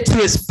say it to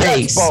his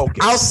face.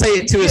 I'll say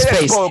it to his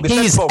face.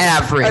 He's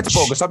average. That's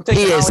bogus. I'm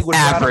taking Hollywood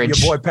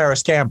average. Your boy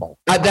Paris Campbell.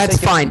 That's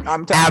fine.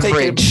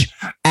 Average.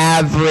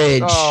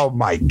 Average. Oh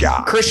my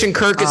God. Christian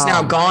Kirk is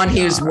now gone.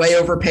 He was way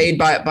overpaid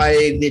by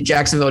the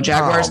Jacksonville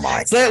Jaguars.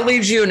 So that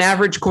leaves you an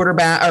average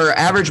quarterback or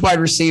average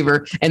wide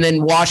receiver, and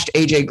then washed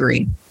AJ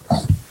Green.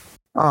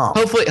 Oh,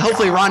 hopefully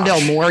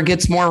Rondale Moore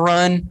gets more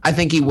run. I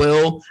think he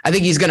will. I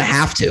think he's going to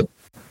have to.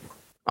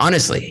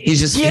 Honestly,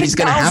 he's going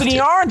to have to. 1,000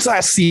 yards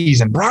last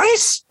season,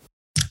 Bryce.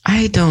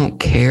 I don't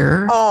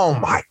care. Oh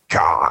my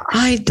God.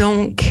 I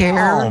don't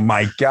care. Oh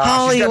my God.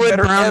 Hollywood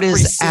Brown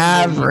is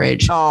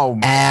average. Oh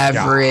my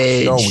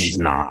average. God. No, he's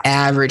not.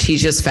 Average.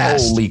 He's just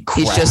fast. Holy crap.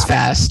 He's just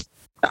fast.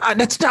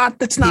 That's not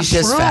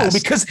true,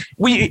 because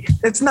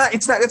it's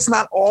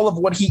not all of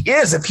what he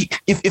is.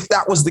 If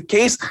that was the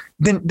case,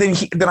 then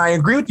I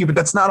agree with you, but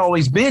that's not all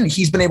he's been.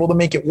 He's been able to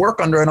make it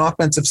work under an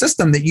offensive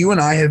system that you and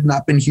I have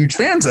not been huge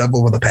fans of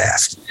over the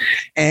past.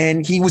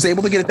 And he was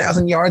able to get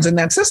 1,000 yards in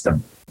that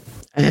system.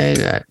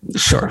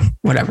 Sure.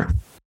 Whatever.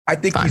 I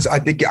think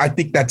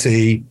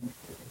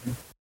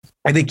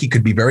he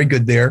could be very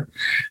good there.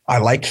 I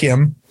like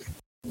him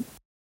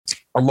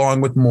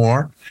along with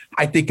Moore.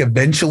 I think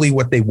eventually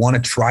what they want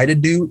to try to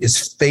do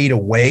is fade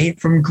away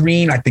from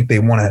Green. I think they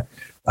want to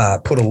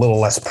put a little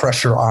less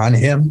pressure on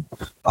him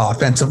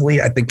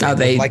offensively. I think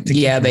they like to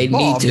they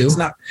need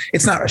to.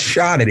 It's not a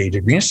shot at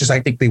AJ Green. It's just I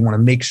think they want to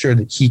make sure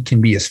that he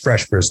can be as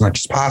fresh for as much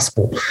as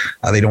possible.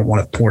 They don't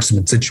want to force him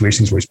in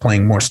situations where he's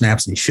playing more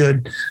snaps than he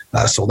should.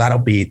 So that'll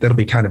be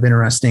kind of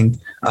interesting.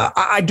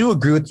 I do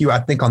agree with you. I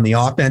think on the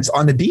offense,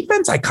 on the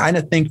defense, I kind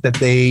of think that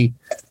they're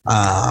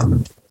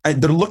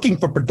looking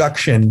for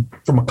production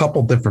from a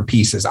couple different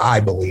pieces, I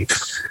believe.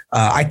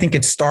 I think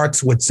it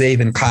starts with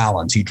Zaven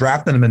Collins. He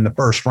drafted him in the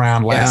first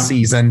round last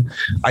season.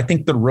 I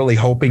think they're really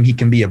hoping he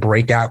can be a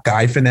breakout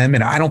guy for them.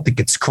 And I don't think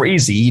it's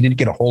crazy. He didn't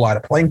get a whole lot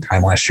of playing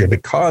time last year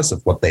because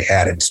of what they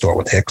had in store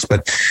with Hicks.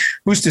 But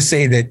who's to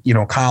say that,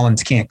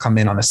 Collins can't come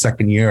in on a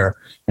second year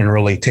and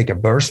really take a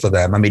burst for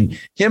them? I mean,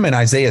 him and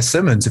Isaiah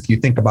Simmons, if you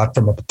think about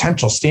from a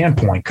potential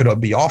standpoint,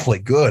 could be awfully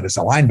good as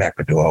a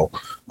linebacker duo.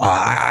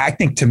 I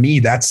think to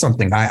me, that's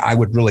something I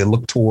would really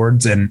look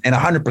towards and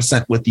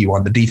 100% with you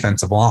on the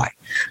defensive line.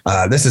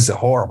 This is a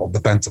horrible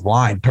defensive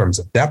line in terms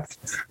of depth.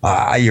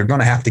 You're going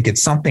to have to get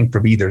something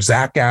from either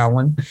Zach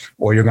Allen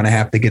or you're going to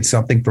have to get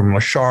something from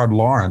Rashard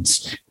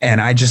Lawrence.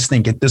 And I just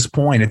think at this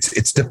point,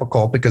 it's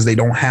difficult because they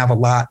don't have a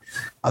lot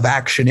of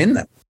action in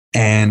them.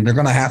 And they're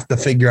going to have to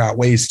figure out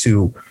ways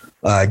to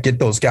get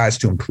those guys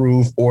to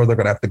improve, or they're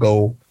going to have to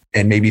go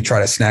and maybe try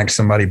to snag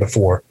somebody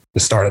before the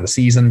start of the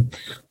season.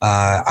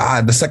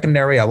 The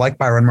secondary, I like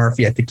Byron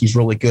Murphy. I think he's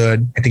really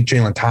good. I think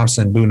Jalen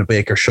Thompson and Boone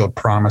Baker showed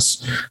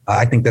promise.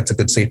 I think that's a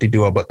good safety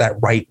duo, but that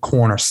right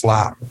corner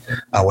slot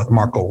with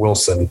Marco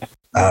Wilson,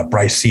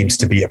 Bryce seems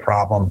to be a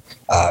problem.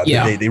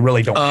 They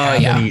really don't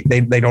have any.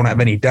 They don't have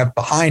any depth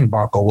behind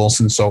Marco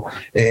Wilson, so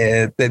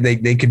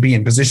they could be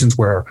in positions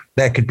where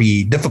that could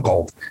be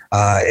difficult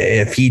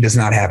if he does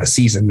not have a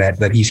season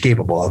that he's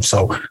capable of.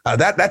 So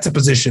that's a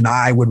position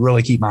I would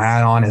really keep my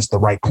eye on, is the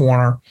right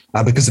corner,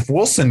 because if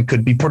Wilson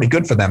could be pretty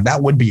good for them,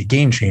 that would be a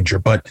game changer.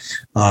 But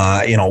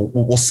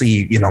we'll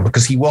see.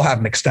 Because he will have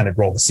an extended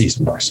role this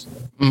season, Bryce.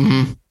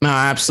 Mm-hmm. No,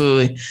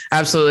 absolutely.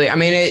 I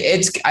mean,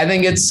 I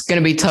think it's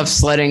going to be tough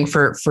sledding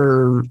for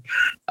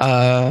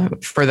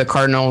the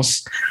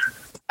Cardinals.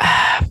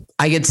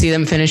 I could see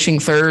them finishing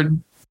third.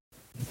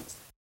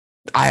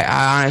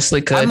 I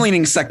honestly could. I'm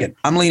leaning second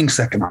on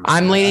that.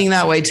 I'm leaning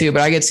that way too,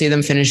 but I could see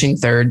them finishing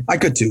third. I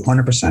could too,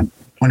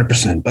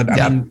 100%. But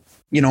I mean,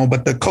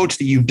 but the coach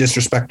that you've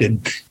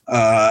disrespected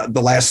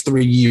the last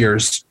 3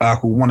 years,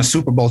 who won a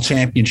Super Bowl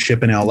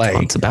championship in LA,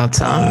 it's about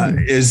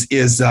time. Is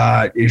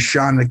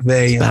Sean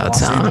McVay and the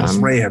Los Angeles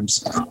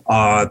Rams.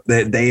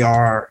 They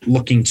are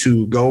looking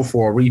to go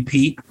for a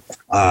repeat.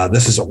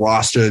 This is a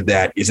roster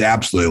that is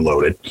absolutely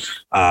loaded.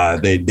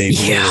 They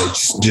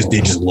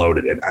just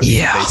loaded it. I mean,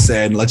 they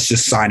said, let's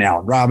just sign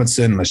Allen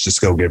Robinson. Let's just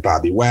go get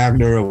Bobby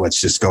Wagner. Let's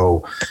just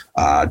go,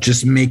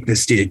 just make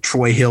this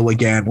Troy Hill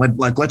again.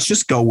 Let's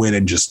just go in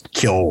and just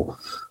kill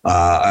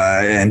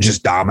and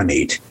just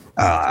dominate.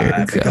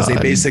 Because they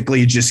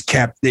basically just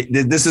kept.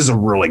 This is a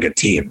really good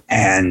team,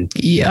 and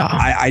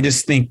I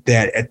just think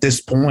that at this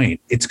point,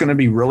 it's going to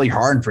be really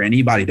hard for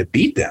anybody to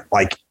beat them.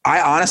 Like,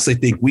 I honestly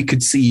think we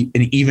could see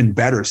an even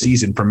better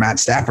season from Matt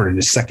Stafford in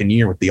his second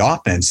year with the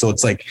offense. So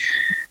it's like,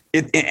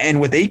 and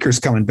with Akers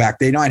coming back,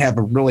 they might have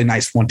a really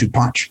nice 1-2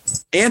 punch,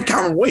 and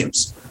Cameron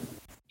Williams.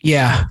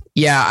 Yeah.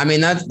 I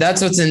mean,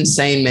 that's what's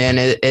insane, man.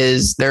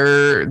 Is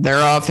they're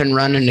off and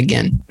running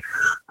again.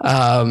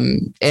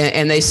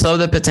 And they still have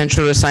the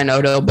potential to sign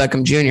Odell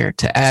Beckham Jr.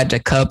 to add to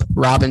Kupp,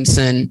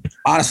 Robinson,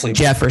 honestly,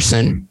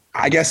 Jefferson.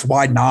 I guess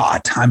why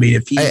not? I mean,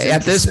 if he's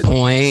at this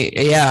point,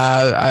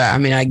 I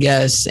mean, I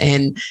guess.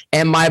 And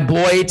my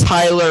boy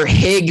Tyler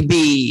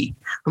Higbee.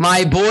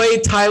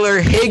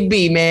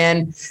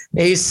 Man,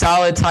 he's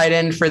solid tight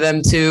end for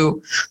them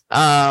too.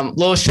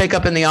 Little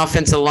shakeup in the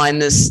offensive line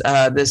this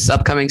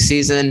upcoming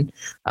season.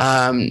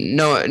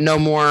 No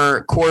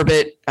more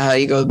Corbett.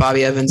 You go with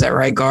Bobby Evans at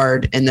right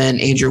guard, and then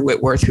Andrew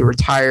Whitworth, who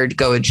retired.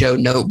 Go with Joe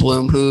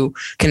Noteboom, who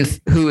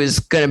is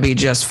going to be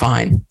just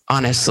fine,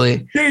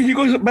 honestly. Yeah, he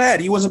wasn't bad.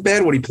 He wasn't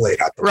bad when he played.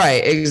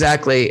 Right,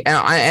 exactly.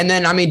 And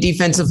then, I mean,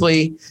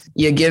 defensively,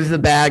 you give the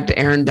bag to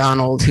Aaron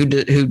Donald, who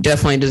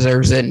definitely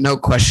deserves it, no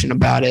question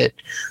about it.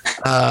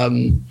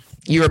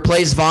 You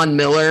replace Von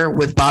Miller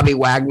with Bobby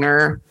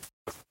Wagner.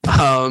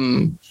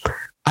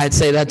 I'd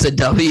say that's a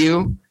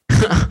W.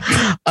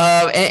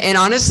 And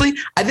honestly,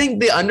 I think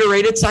the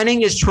underrated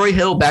signing is Troy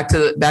Hill back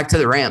to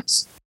the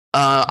Rams,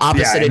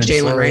 opposite of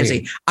Jalen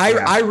Ramsey.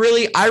 I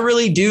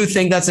really do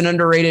think that's an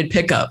underrated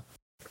pickup.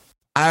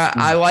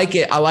 I like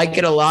it. I like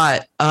it a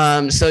lot.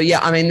 So yeah,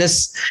 I mean,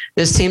 this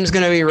team's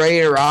going to be ready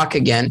to rock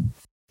again.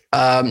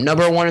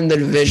 Number one in the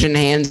division,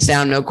 hands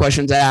down, no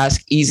questions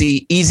asked.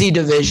 Easy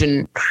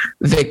division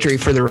victory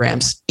for the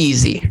Rams.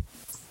 Easy.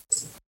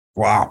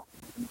 Wow.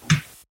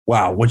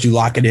 Would you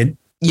lock it in?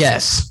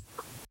 Yes.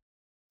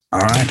 All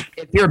right.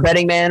 If you're a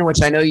betting man,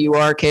 which I know you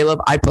are, Caleb,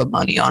 I'd put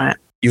money on it.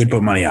 You would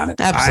put money on it.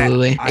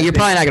 Absolutely. You're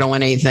probably not going to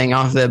win anything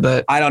off of it,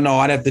 but I don't know.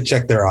 I'd have to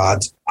check their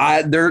odds.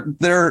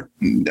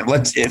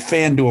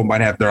 FanDuel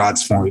might have their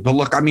odds for me. But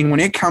look, I mean,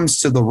 when it comes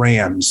to the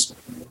Rams,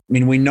 I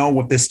mean, we know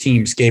what this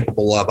team's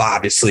capable of,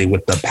 obviously,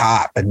 with the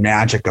pop and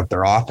magic of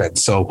their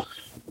offense. So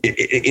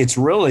it's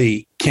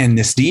really, can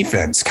this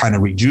defense kind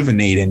of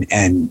rejuvenate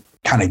and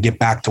kind of get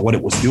back to what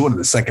it was doing in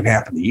the second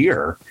half of the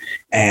year?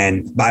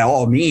 And by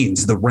all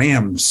means, the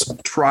Rams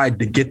tried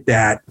to get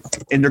that,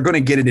 and they're going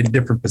to get it in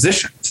different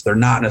positions. They're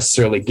not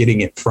necessarily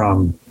getting it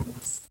from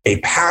a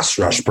pass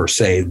rush per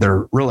se.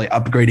 They're really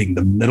upgrading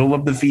the middle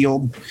of the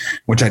field,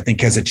 which I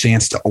think has a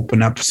chance to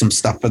open up some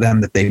stuff for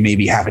them that they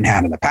maybe haven't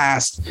had in the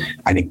past.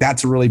 I think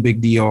that's a really big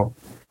deal.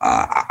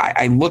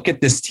 I look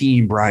at this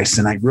team, Bryce,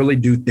 and I really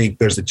do think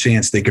there's a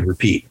chance they could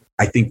repeat.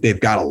 I think they've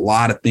got a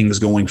lot of things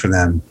going for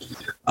them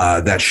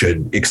that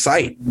should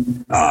excite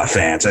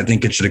fans. I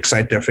think it should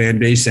excite their fan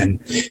base. And,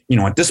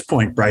 at this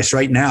point, Bryce,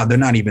 right now, they're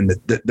not even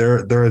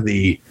they're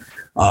the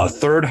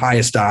third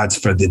highest odds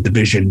for the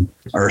division,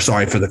 for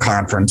the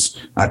conference.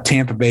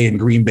 Tampa Bay and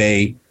Green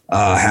Bay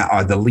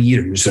are the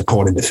leaders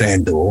according to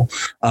FanDuel.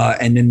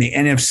 And then the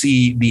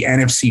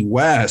NFC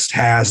West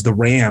has the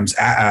Rams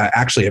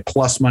actually at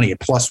plus money at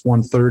plus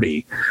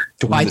 130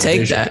 to win the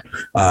division.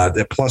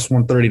 The plus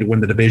 130 to win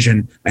the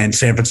division, and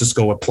San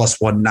Francisco at plus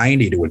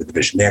 190 to win the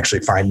division. They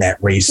actually find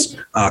that race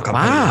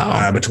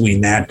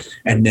between that.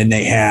 And then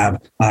they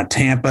have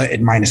Tampa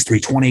at minus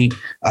 320.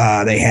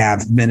 They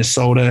have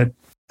Minnesota,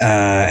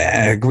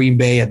 Green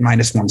Bay at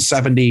minus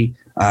 170.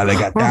 They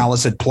got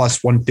Dallas at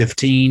plus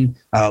 115,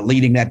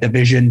 leading that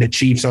division. The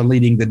Chiefs are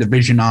leading the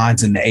division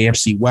odds in the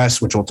AFC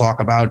West, which we'll talk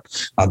about.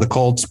 The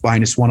Colts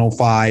minus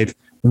 105,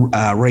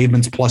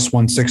 Ravens plus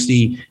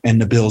 160, and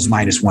the Bills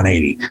minus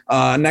 180.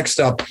 Next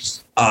up,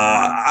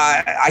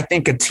 I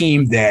think a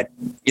team that,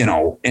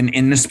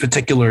 in this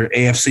particular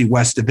AFC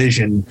West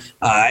division,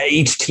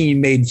 each team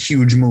made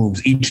huge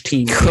moves. Each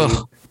team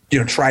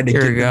tried to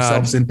get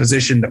themselves in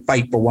position to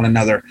fight for one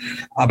another.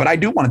 But I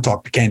do want to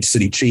talk the Kansas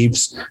City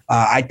Chiefs.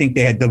 I think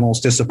they had the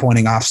most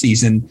disappointing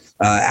offseason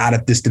out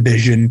of this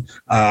division.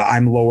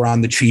 I'm lower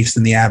on the Chiefs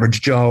than the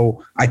average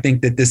Joe. I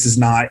think that this is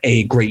not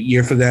a great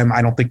year for them.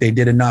 I don't think they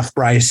did enough,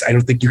 Bryce. I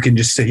don't think you can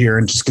just sit here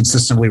and just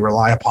consistently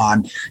rely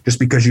upon just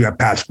because you have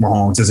Patrick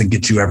Mahomes doesn't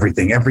get you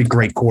everything. Every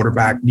great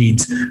quarterback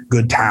needs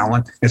good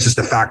talent. It's just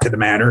a fact of the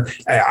matter.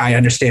 I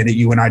understand that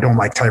you and I don't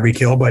like Tyreek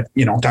Hill, but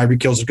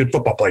Tyreek Hill's a good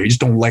football player. You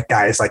just don't let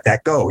guys like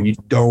that go. You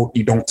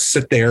don't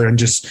sit there and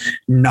just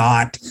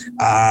not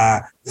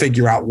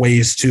figure out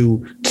ways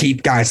to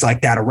keep guys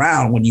like that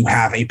around when you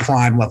have a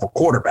prime level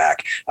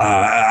quarterback.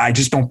 I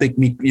just don't think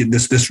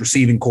this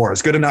receiving core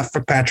is good enough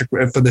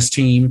for this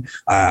team.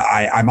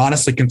 I'm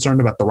honestly concerned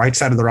about the right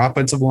side of their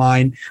offensive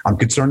line. I'm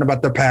concerned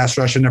about their pass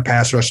rush and their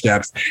pass rush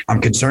depth. I'm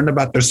concerned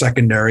about their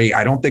secondary.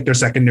 I don't think their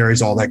secondary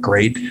is all that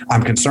great.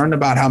 I'm concerned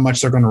about how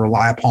much they're going to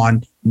rely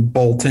upon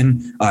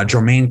Bolton,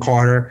 Jermaine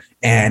Carter,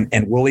 and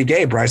Willie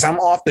Gay. Bryce, I'm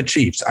off the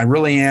Chiefs. I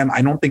really am.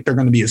 I don't think they're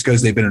going to be as good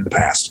as they've been in the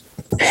past.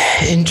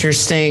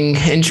 Interesting.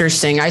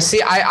 I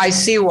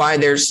see why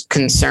there's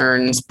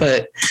concerns,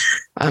 but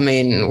I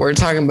mean, we're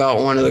talking about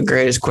one of the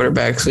greatest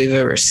quarterbacks we've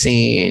ever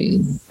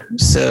seen.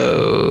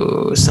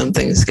 So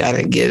something's got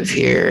to give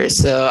here.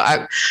 So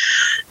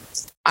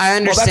I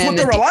understand. Well, that's what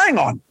they're relying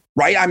on,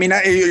 right? I mean,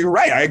 you're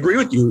right. I agree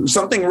with you.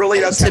 Something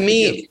really does. To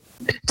me,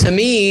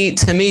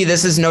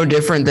 this is no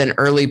different than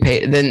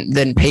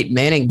than Peyton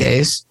Manning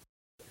days.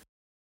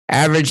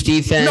 Average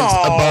defense,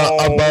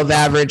 above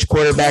average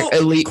quarterback,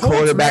 elite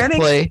quarterback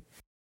play.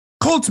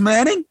 Colts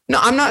Manning? No,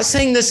 I'm not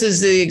saying this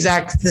is the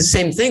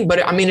same thing,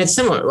 but I mean, it's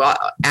similar.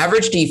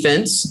 Average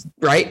defense,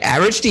 right?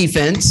 Average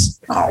defense.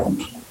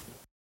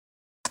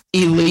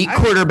 Elite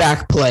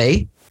quarterback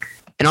play,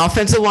 an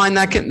offensive line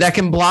that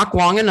can block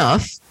long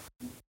enough.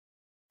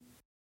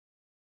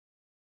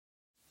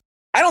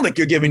 I don't think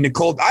you're giving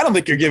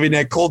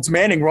that Colts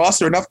Manning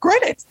roster enough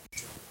credit.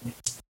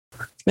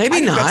 Maybe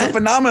not. That's a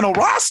phenomenal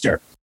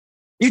roster.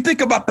 You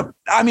think about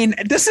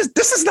this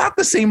is not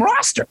the same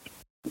roster.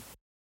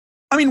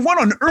 I mean,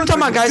 what on earth? I'm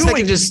talking about guys that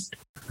can just.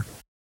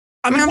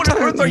 What on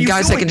earth are you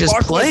guys doing? That can just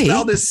play.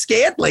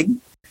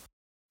 Valdez-Scantling.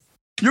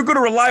 You're going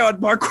to rely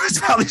on Marquez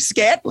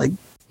Valdez-Scantling.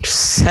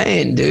 Just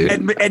saying, dude.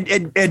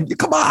 And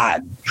come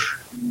on.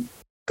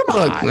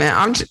 Look,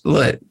 man,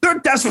 they're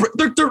desperate.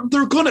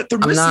 They're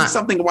missing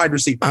something to wide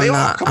receiver.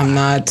 I'm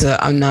not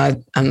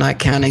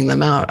counting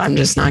them out. I'm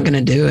just not going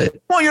to do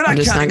it. Well, you're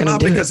not counting them out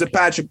because of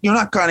Patrick. You're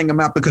not counting them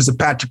out because of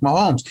Patrick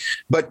Mahomes.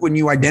 But when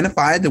you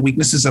identify the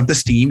weaknesses of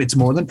this team, it's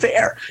more than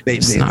fair. They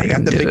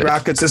have to figure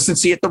out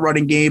consistency at the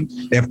running game.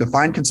 They have to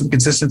find some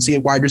consistency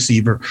at wide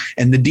receiver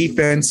and the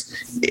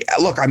defense.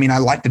 Look, I mean, I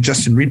like the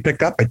Justin Reed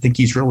pickup. I think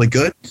he's really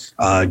good.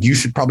 You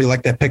should probably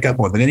like that pickup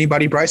more than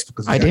anybody, Bryce,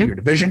 because I do your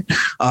division.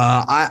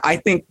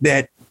 I think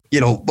that,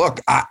 look,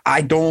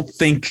 I don't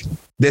think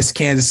this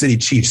Kansas City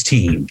Chiefs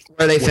team,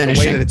 where are they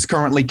finishing? The way that it's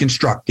currently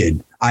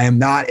constructed, I am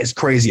not as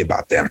crazy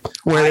about them.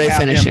 Where are they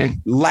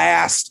finishing?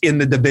 Last in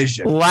the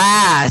division.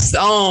 Last.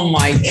 Oh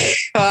my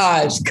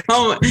gosh.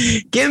 Come on.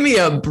 Give me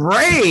a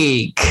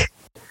break.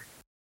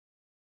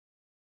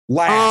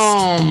 Last.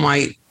 Oh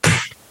my.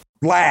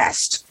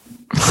 Last.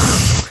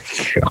 Oh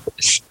my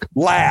gosh.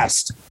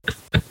 Last.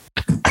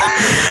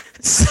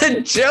 It's a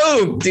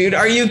joke, dude.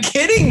 Are you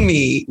kidding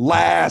me?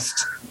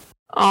 Last.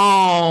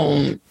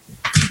 Oh.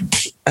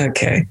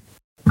 Okay.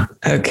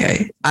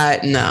 Okay.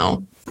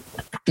 No.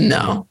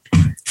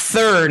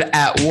 Third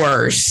at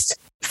worst.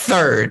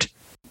 Third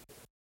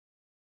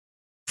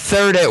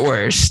at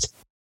worst.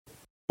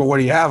 But where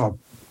do you have them?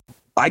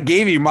 I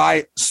gave you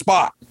my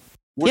spot.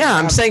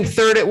 I'm saying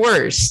third at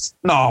worst.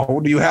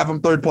 No, do you have them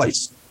third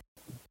place?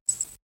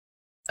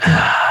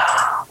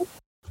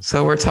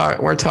 So we're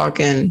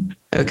talking.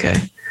 Okay.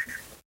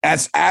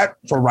 That's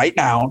for right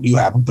now. You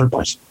have them third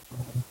place.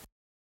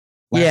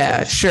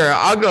 Sure.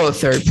 I'll go with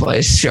third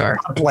place. Sure.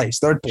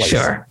 Third place.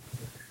 Sure.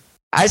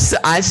 I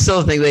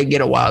still think they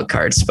get a wild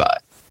card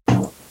spot.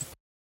 All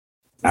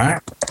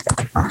right.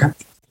 Okay.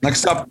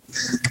 Next up,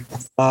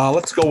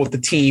 let's go with the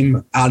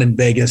team out in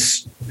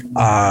Vegas.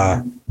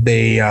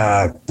 They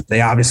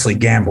obviously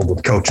gambled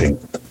with coaching.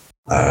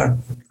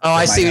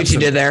 I see what you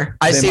did there.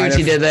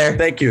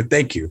 Thank you.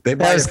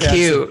 That was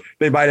cute.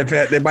 They might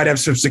have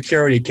some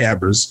security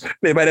cameras.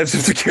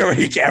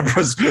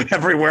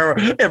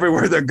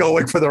 Everywhere they're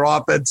going for their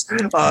offense.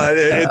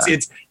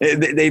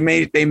 They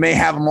may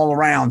have them all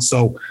around.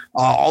 So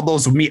all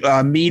those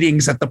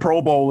meetings at the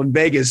Pro Bowl in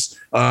Vegas,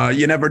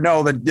 you never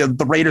know that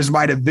the Raiders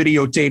might have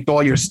videotaped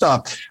all your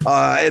stuff.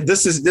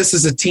 This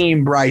is a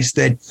team, Bryce,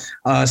 that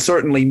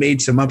certainly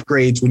made some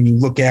upgrades when you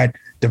look at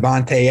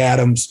Devontae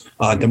Adams,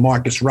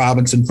 Demarcus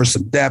Robinson for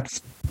some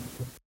depth.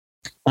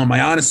 I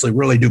honestly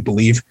really do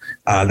believe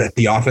that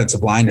the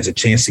offensive line has a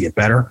chance to get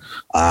better.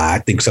 I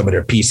think some of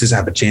their pieces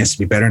have a chance to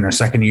be better in their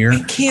second year.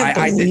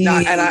 I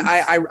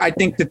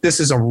think that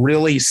this is a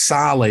really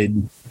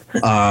solid,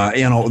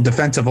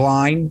 defensive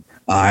line.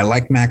 I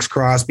like Max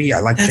Crosby.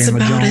 I like Chandler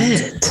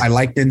Jones. I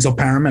like Denzel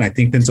Perriman. I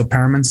think Denzel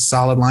Perriman's a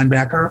solid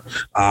linebacker.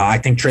 I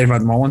think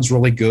Trayvon Mullen's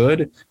really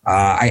good.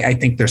 I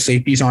think their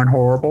safeties aren't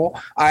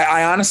horrible.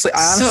 I honestly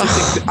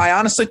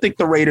think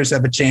the Raiders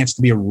have a chance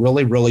to be a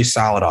really, really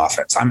solid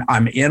offense.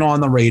 I'm in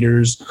on the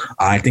Raiders.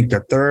 I think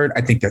they're third.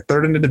 I think they're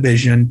third in the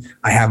division.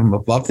 I have them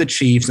above the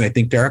Chiefs, and I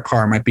think Derek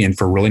Carr might be in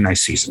for a really nice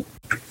season.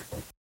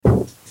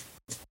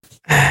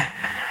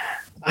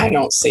 I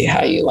don't see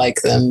how you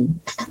like them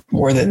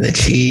more than the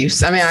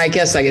Chiefs. I mean, I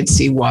guess I could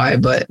see why,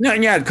 but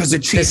because the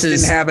Chiefs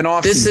didn't have an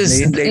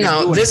offseason.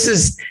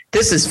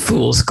 This is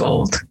fool's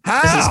gold.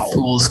 How? This is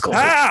fool's gold.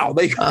 How?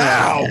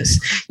 Yes.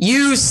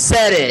 You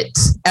said it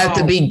at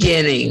the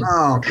beginning.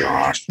 Oh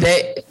gosh.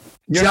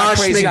 Josh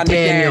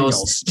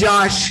McDaniels.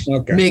 Josh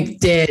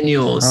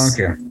McDaniels.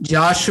 Okay.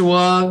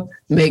 Joshua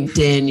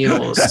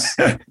McDaniels.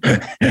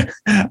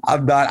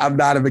 I'm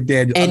not a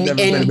McDaniel. And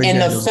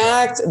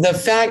the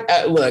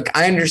fact. Look,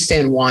 I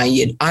understand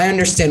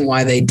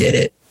why they did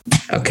it.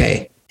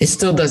 Okay, it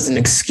still doesn't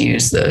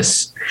excuse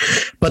this,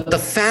 but the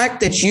fact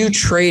that you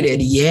traded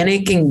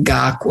Yannick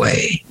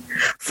Ngakoue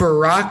for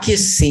Rock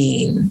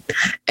Yassin,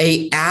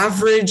 a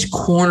average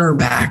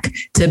cornerback,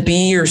 to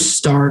be your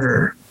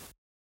starter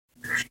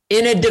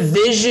in a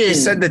division. He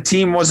said the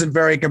team wasn't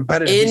very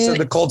competitive. He said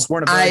the Colts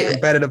weren't a very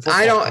competitive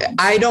football team.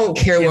 I don't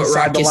care what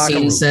Rock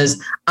Yassin says.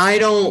 I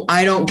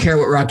don't care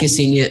what Rock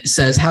Yassin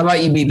says. How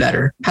about you be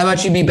better? How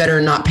about you be better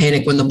and not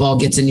panic when the ball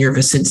gets in your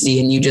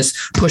vicinity and you just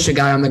push a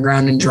guy on the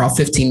ground and draw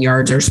 15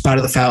 yards or spot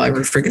of the foul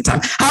every freaking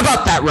time? How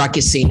about that, Rock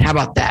Yassin? How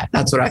about that?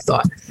 That's what I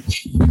thought.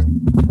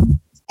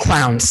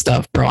 Clown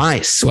stuff, bro.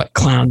 I sweat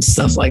clown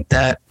stuff like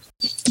that.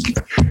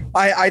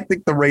 I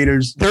think the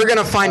Raiders, they're going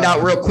to find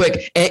out real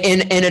quick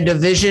in a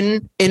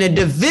division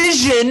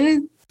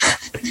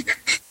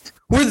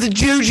with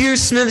Juju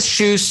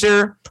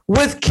Smith-Schuster,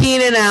 with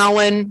Keenan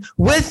Allen,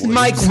 with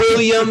Mike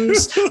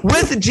Williams,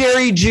 with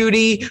Jerry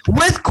Jeudy,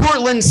 with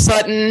Cortland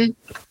Sutton.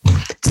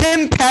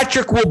 Tim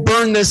Patrick will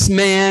burn this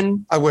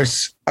man. I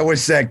wish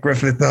Zach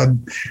Griffith,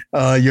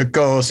 your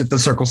co-host at the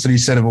Circle City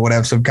Cinema, would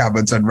have some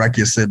comments on Rock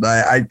Yassin.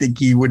 I think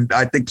he would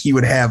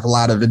have a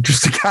lot of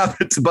interesting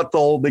comments about the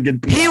whole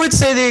thing. He would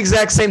say the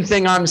exact same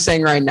thing I'm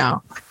saying right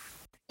now.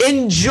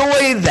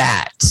 Enjoy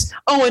that.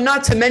 Oh, and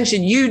not to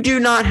mention, you do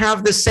not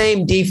have the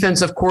same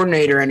defensive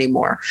coordinator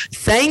anymore.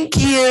 Thank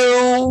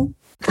you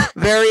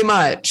very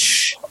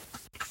much.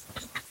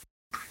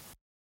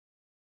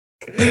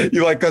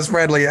 You like Gus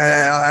Bradley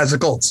as a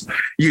Colts.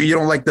 You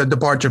don't like the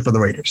departure for the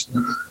Raiders.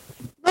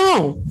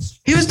 No,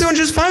 he was doing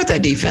just fine with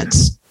that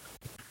defense.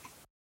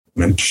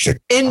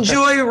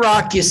 Enjoy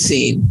Rock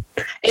Yassin.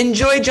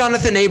 Enjoy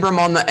Jonathan Abram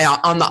on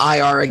the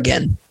IR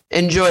again.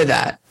 Enjoy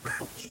that.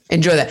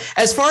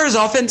 As far as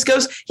offense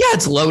goes, yeah,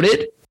 it's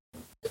loaded.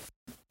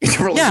 It's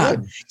really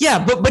good.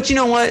 Yeah, but you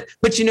know what?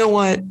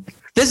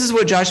 This is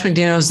what Josh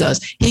McDaniels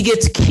does. He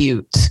gets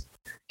cute.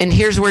 And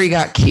here's where he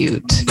got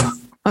cute.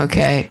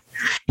 Okay.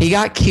 He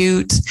got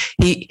cute.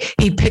 He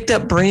picked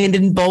up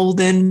Brandon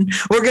Bolden.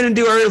 We're going to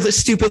do our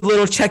stupid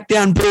little check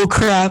down bull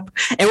crap.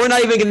 And we're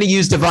not even going to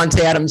use Devontae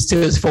Adams to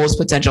his fullest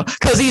potential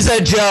because he's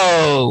a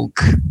joke.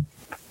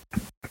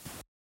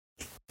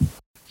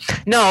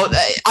 No,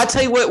 I'll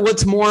tell you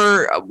what's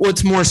more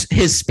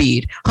his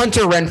speed.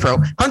 Hunter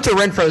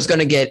Renfrow is going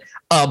to get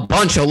a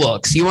bunch of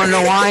looks. You want to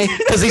know why?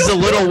 Because he's a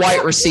little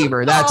white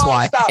receiver. That's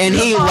why. Stop. And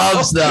he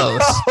loves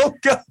those.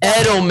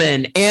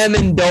 Edelman,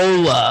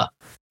 Amendola.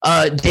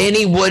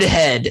 Danny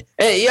Woodhead.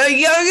 Hey, you're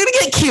going to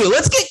get cute.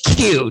 Let's get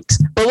cute.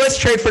 But let's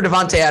trade for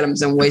Devontae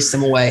Adams and waste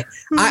him away.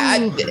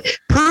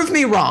 Prove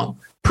me wrong.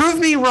 Prove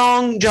me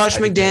wrong, Josh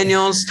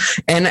McDaniels,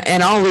 and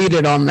I'll read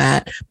it on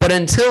that. But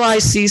until I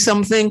see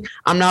something,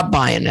 I'm not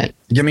buying it.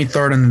 Give me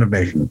third in the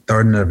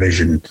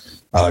division.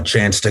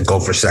 Chance to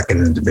go for second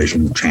in the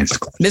division. Chance to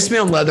go. Miss me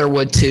on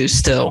Leatherwood too.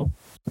 Still,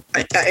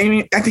 I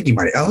think he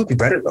might. I hope he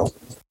better though.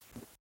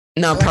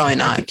 No, probably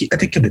not. I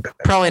think he'll be better.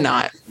 Probably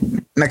not.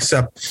 Next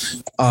up,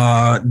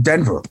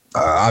 Denver.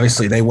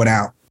 Obviously, they went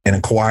out and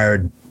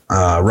acquired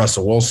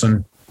Russell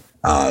Wilson.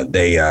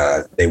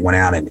 They went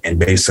out and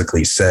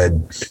basically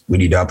said, we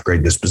need to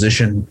upgrade this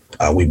position.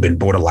 We've been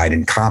borderline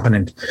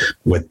incompetent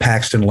with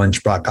Paxton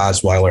Lynch, Brock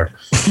Osweiler,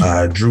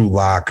 Drew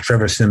Lock,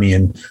 Trevor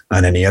Siemian,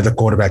 and any other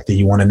quarterback that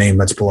you want to name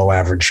that's below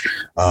average.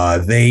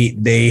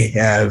 They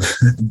have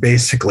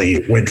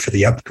basically went for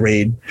the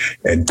upgrade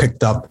and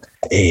picked up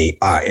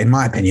in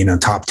my opinion, a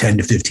top 10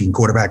 to 15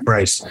 quarterback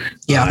price.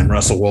 Yeah. And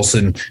Russell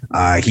Wilson,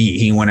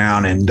 he went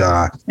out and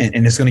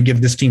it's going to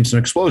give this team some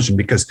explosion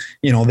because,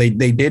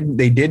 they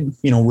did,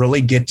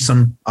 really get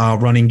some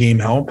running game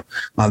help.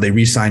 They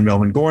re-signed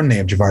Melvin Gordon. They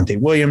have Javonte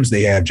Williams.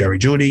 They have Jerry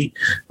Jeudy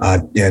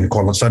and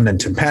Cortland Sutton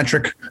and Tim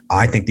Patrick.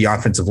 I think the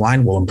offensive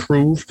line will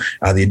improve.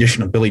 The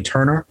addition of Billy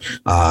Turner.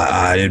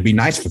 It'd be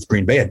nice if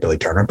Green Bay had Billy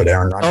Turner, but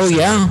Aaron Rodgers.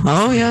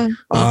 Oh yeah.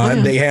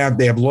 They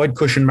have Lloyd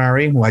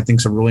Cushenberry, who I think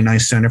is a really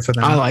nice center for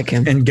them. I like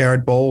him. And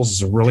Garrett Bowles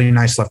is a really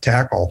nice left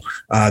tackle.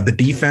 The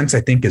defense,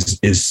 I think,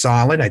 is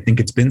solid. I think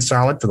it's been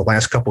solid for the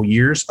last couple of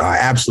years. I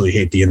absolutely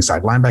hate the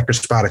inside linebacker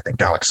spot. I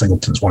think Alex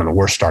Singleton's one of the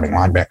worst starting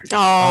linebackers.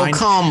 Oh,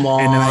 come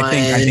on. And then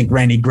I think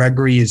Randy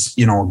Gregory is,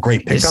 a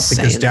great pickup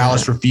because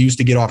Dallas refused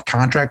to get off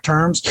contract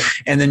terms.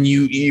 And then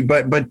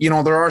but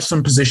there are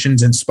some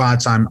positions and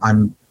spots I'm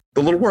a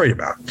little worried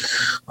about,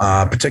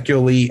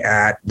 particularly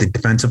at the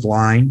defensive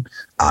line.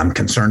 I'm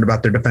concerned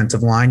about their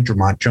defensive line.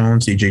 Drummond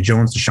Jones, DJ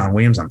Jones, Deshaun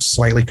Williams. I'm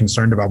slightly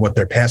concerned about what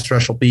their pass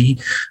rush will be.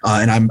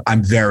 And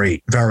I'm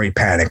very, very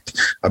panicked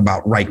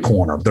about right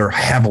corner. They're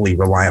heavily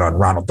reliant on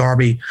Ronald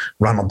Darby.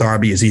 Ronald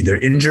Darby is either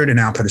injured and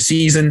out for the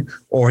season,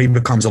 or he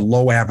becomes a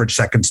low average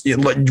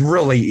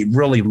really,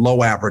 really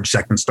low average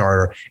second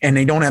starter. And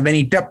they don't have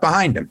any depth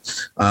behind him.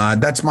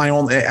 That's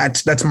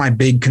my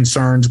big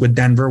concerns with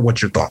Denver.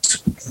 What's your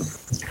thoughts?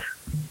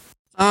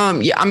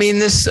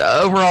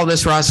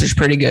 This roster is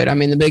pretty good. I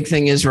mean, the big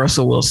thing is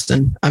Russell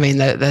Wilson. I mean,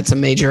 that's a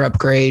major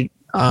upgrade.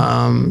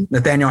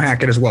 Nathaniel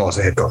Hackett as well as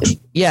a head coach.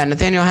 Yeah,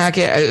 Nathaniel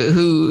Hackett,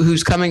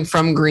 who's coming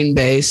from Green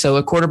Bay, so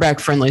a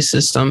quarterback-friendly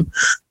system.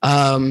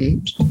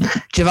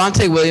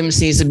 Javonte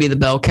Williams needs to be the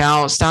bell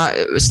cow.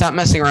 Stop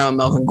messing around with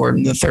Melvin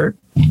Gordon III.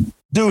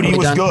 Dude, he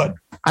was good.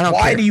 I don't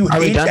care. Why do you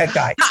hate that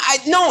guy?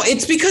 No,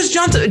 it's because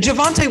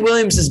Javonte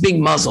Williams is being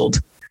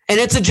muzzled, and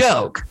it's a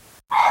joke.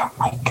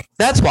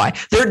 That's why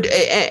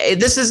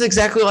this is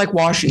exactly like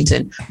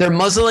Washington. They're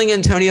muzzling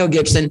Antonio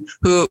Gibson,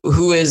 who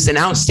is an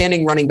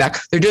outstanding running back.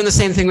 They're doing the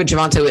same thing with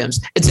Javonte Williams.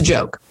 It's a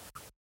joke.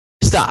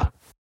 Stop.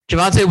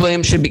 Javonte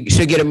Williams should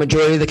get a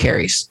majority of the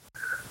carries.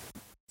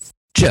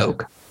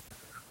 Joke.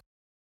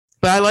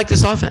 But I like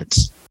this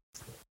offense.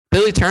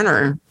 Billy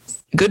Turner,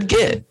 good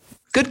get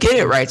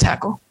at right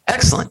tackle.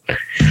 Excellent.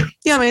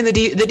 Yeah, I mean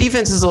the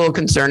defense is a little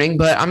concerning,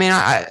 but I mean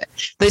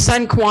they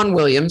signed Quan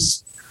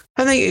Williams.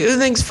 I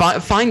think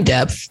fine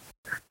depth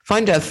for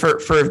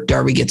if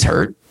Darby gets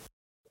hurt.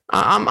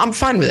 I'm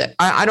fine with it.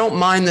 I don't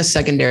mind the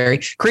secondary.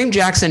 Kareem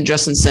Jackson,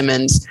 Justin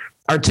Simmons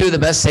are two of the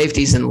best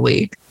safeties in the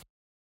league,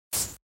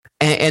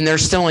 and they're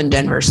still in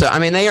Denver. So I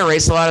mean, they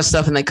erase a lot of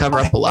stuff and they cover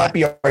up a lot.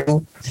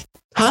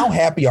 How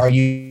happy are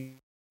you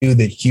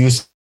that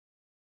Houston?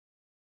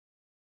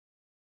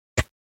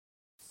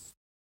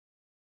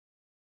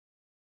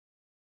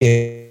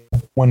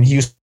 When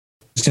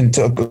Houston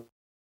took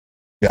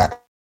back.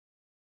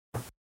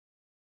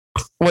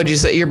 What'd you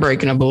say? You're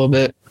breaking up a little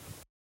bit.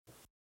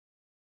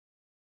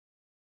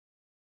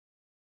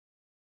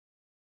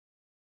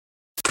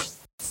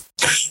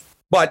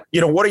 But,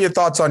 what are your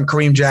thoughts on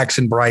Kareem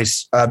Jackson,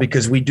 Bryce?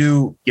 Because we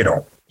do,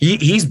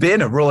 he's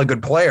been a really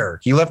good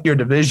player. He left your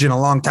division a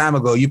long time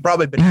ago. You've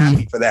probably been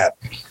happy for that.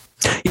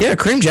 Yeah,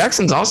 Kareem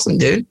Jackson's awesome,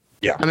 dude.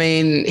 Yeah. I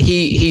mean,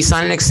 he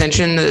signed an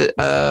extension,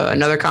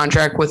 another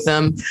contract with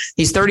them.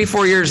 He's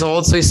 34 years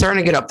old, so he's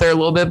starting to get up there a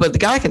little bit, but the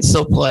guy can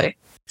still play.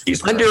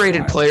 He's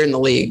underrated player in the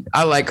league.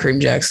 I like Kareem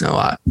Jackson a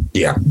lot.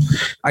 Yeah,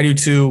 I do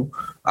too.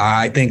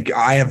 I think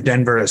I have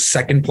Denver as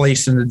second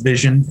place in the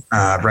division.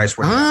 Bryce.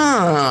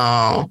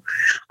 I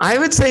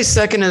would say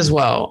second as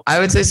well.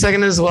 I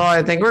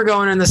think we're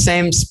going in the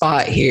same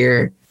spot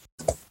here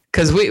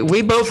because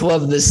we both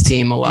love this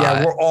team a lot.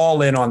 Yeah, we're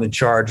all in on the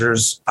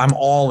Chargers. I'm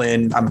all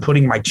in. I'm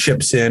putting my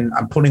chips in.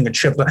 I'm putting a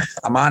chip.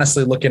 I'm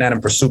honestly looking at them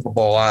for Super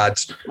Bowl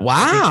odds.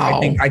 Wow.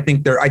 I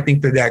think they're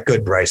that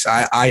good, Bryce.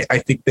 I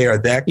think they are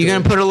that good. You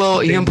gonna put a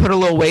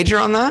little wager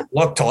on that?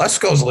 Look,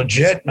 Telesco's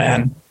legit,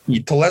 man.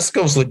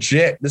 Telesco's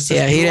legit. He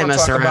didn't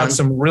mess around. About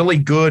some really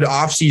good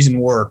offseason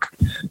work.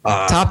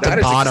 Top to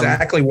bottom. That is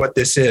exactly what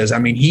this is. I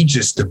mean, he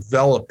just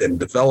developed and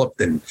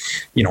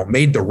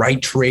made the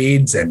right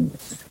trades and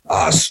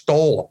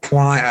stole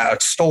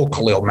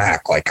Khalil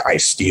Mack like I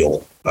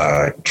steal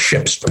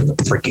chips from the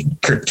freaking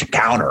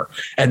counter,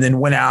 and then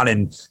went out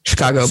and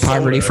Chicago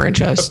poverty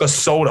franchise took a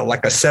soda,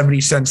 like a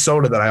 70-cent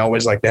soda that I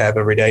always like to have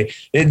every day.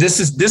 This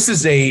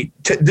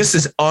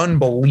is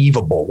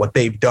unbelievable what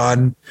they've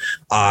done.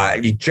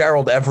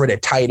 Gerald Everett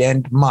at tight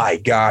end, my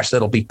gosh,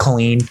 that'll be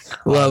clean.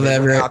 Love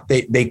Everett.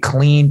 They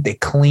cleaned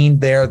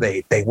there.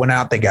 They went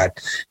out. They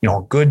got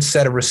a good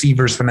set of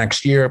receivers for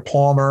next year.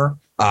 Palmer,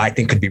 I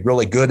think, could be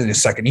really good in his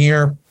second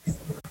year.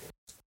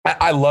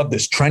 I love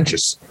this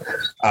trenches.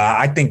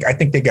 I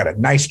think they got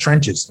a nice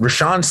trenches.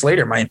 Rashawn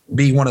Slater might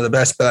be one of the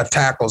best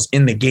tackles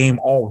in the game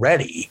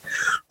already.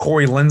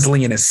 Corey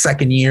Linsley in his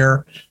second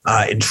year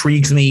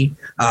intrigues me.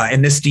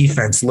 And this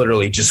defense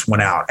literally just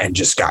went out and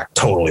just got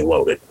totally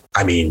loaded.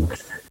 I mean,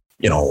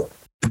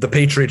 the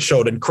Patriots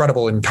showed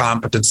incredible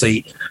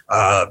incompetency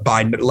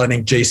by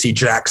letting J.C.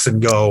 Jackson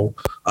go.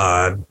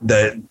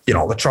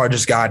 The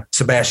Chargers got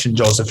Sebastian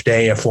Joseph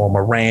Day, a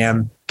former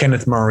Ram.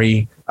 Kenneth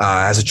Murray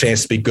has a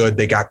chance to be good.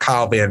 They got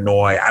Kyle Van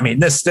Noy. I mean,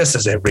 this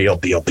is a real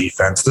deal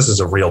defense. This is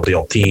a real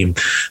deal team.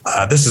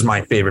 This is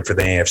my favorite for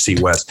the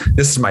AFC West.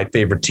 This is my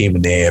favorite team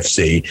in the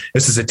AFC.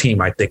 This is a team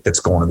I think that's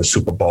going to the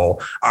Super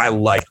Bowl. I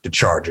like the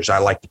Chargers. I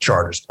like the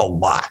Chargers a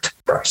lot,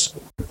 Bryce.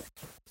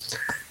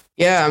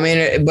 Yeah, I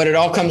mean, but it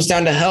all comes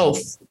down to health,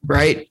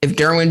 right? If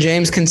Derwin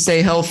James can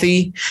stay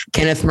healthy,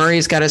 Kenneth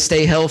Murray's got to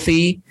stay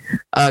healthy,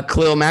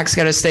 Khalil Mack's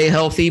got to stay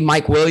healthy,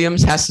 Mike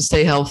Williams has to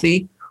stay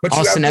healthy, but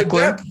Austin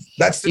Eckler.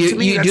 That's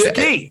the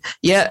key.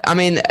 Yeah, I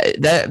mean,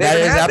 that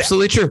is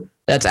absolutely true.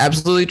 That's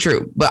absolutely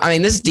true. But I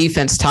mean, this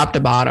defense top to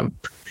bottom.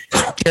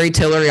 Jerry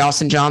Tillery,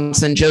 Austin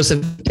Johnson,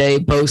 Joseph Day,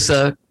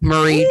 Bosa,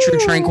 Murray, True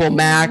Tranquil,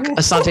 Mack,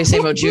 Asante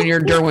Samuel Jr.,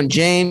 Derwin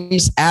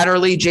James,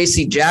 Adderley,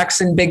 J.C.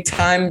 Jackson, big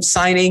time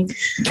signing.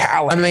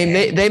 I mean,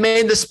 they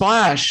made the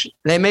splash.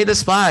 They made the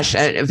splash.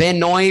 Van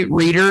Noy,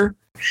 Reeder,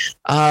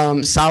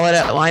 solid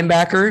at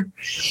linebacker.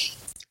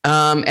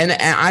 And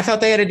I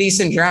thought they had a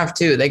decent draft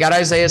too. They got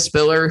Isaiah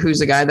Spiller, who's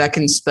a guy that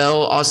can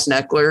spell Austin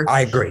Eckler. I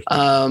agree.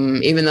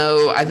 Even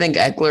though I think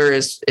Eckler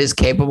is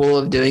capable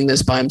of doing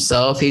this by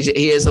himself,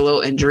 he is a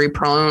little injury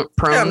prone.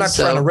 Yeah, I'm not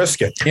trying to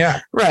risk it. Yeah,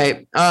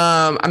 right.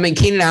 I mean,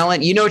 Keenan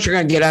Allen. You know what you're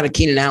going to get out of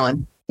Keenan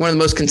Allen, one of the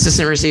most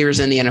consistent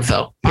receivers in the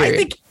NFL.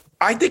 Period.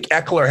 I think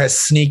Eckler has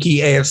sneaky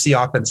AFC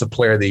Offensive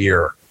Player of the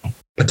Year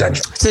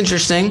potential. It's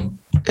interesting.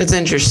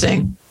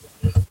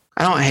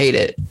 I don't hate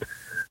it.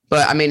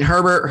 But I mean,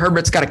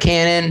 Herbert's got a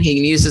cannon. He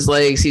can use his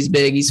legs. He's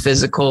big. He's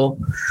physical.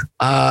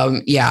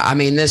 Yeah, I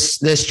mean,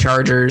 this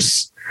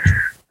Chargers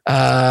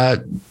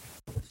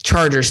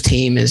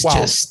team is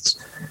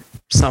just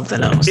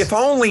something else. If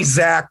only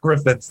Zach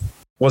Griffith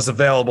was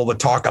available to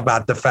talk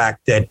about the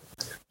fact that,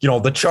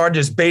 the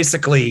Chargers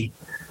basically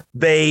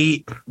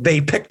they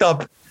picked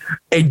up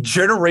a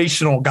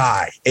generational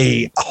guy,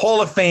 a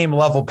Hall of Fame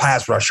level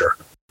pass rusher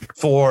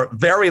for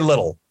very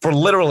little, for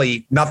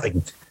literally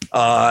nothing.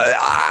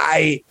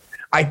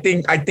 I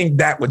think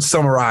that would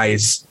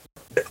summarize,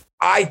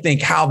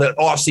 how the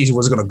offseason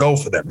was going to go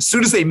for them. As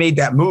soon as they made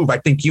that move, I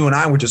think you and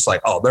I were just like,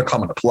 oh, they're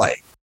coming to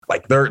play.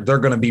 Like they're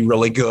going to be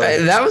really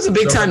good. That was a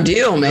big time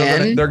deal,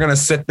 man. They're going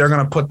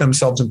to put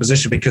themselves in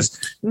position because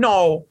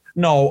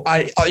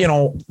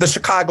the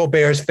Chicago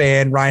Bears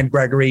fan, Ryan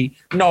Gregory,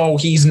 no,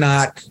 he's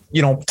not,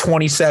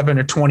 27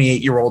 or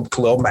 28-year-old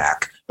Khalil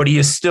Mack. But he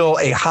is still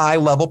a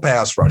high-level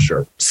pass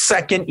rusher.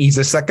 He's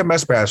the second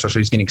best pass rusher.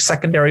 He's getting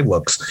secondary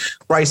looks.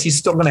 Bryce, he's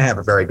still going to have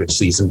a very good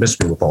season. Miss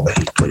me with all the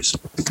hate, please.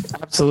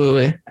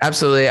 Absolutely.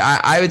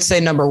 I would say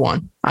number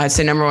one. I'd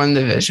say number one in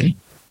the division.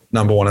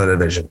 Number one in the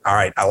division. All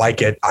right, I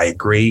like it. I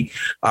agree.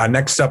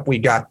 Next up, we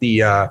got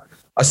a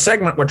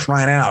segment which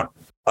ran out.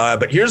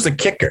 But here's the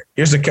kicker.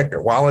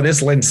 While it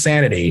is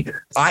LynnSanity,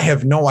 I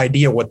have no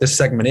idea what this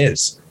segment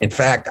is. In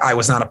fact, I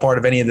was not a part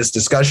of any of this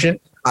discussion.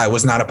 I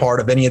was not a part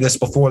of any of this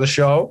before the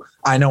show.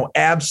 I know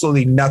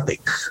absolutely nothing.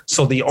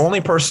 So the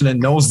only person that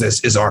knows this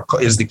is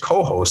the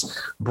co-host,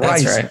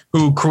 Bryce, right,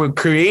 who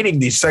creating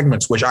these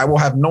segments, which I will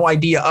have no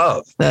idea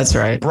of. That's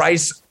right.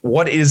 Bryce,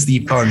 what is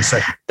the fun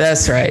segment?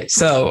 That's right.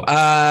 So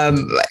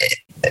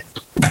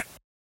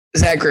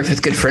Zach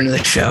Griffith, good friend of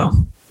the show.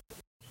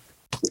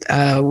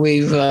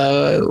 We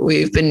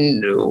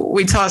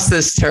toss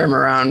this term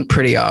around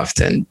pretty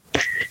often.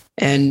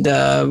 And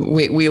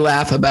we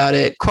laugh about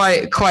it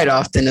quite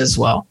often as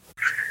well.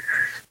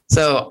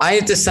 So I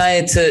have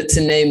decided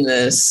to name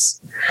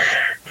this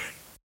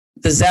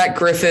the Zach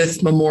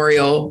Griffith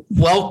Memorial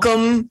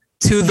Welcome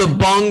to the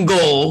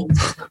Bungle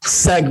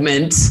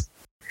segment.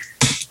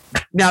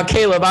 Now,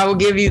 Caleb, I will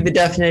give you the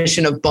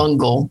definition of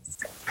bungle.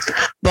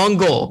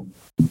 Bungle: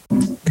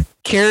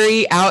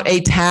 carry out a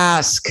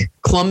task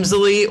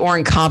clumsily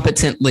or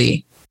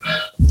incompetently.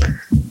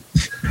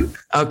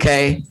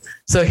 Okay.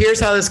 So here's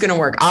how this is going to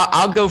work.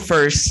 I'll go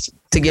first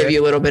to give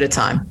you a little bit of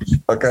time.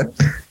 Okay.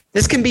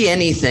 This can be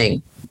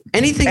anything.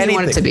 Anything you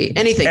want it to be.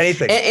 Anything.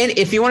 And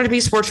if you want it to be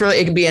sports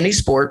related, it can be any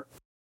sport.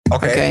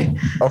 Okay.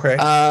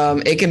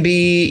 It can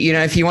be,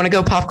 if you want to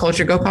go pop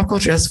culture,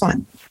 That's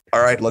fine.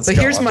 All right. Let's go.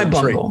 But here's my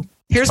bungle.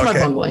 Here's my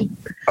bungling.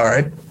 All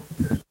right.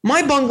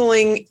 my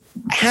bungling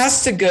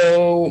has to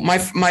go.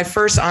 My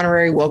first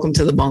honorary welcome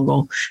to the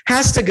bungle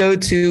has to go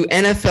to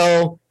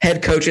NFL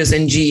head coaches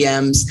and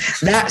GMs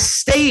that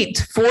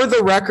state for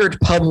the record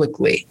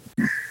publicly,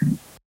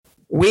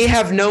 we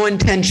have no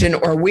intention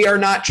or we are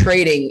not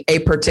trading a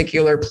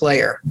particular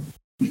player.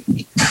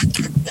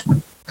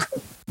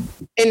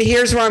 And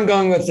here's where I'm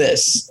going with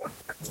this.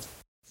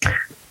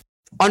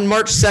 On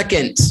March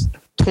 2nd,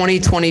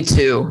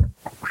 2022,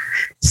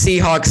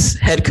 Seahawks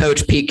head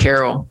coach Pete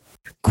Carroll,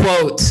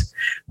 quote,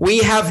 "We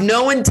have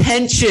no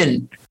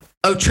intention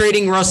of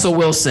trading Russell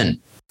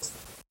Wilson.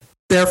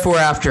 Therefore,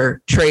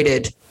 after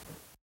traded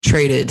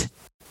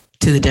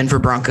to the Denver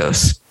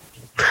Broncos."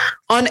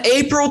 On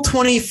April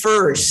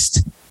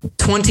 21st,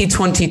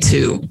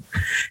 2022,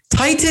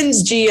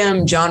 Titans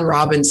GM John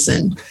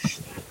Robinson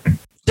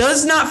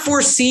does not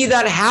foresee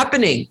that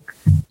happening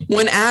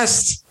when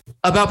asked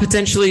about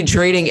potentially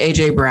trading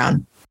A.J.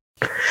 Brown.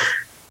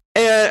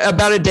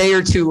 About a day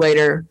or two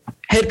later,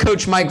 head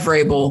coach Mike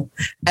Vrabel,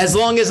 as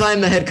long as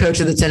I'm the head coach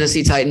of the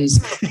Tennessee Titans,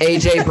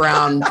 A.J.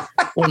 Brown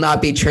will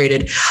not be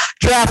traded.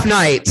 Draft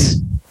night,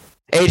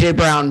 A.J.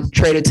 Brown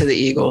traded to the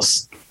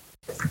Eagles.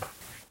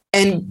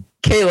 And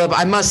Caleb,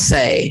 I must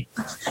say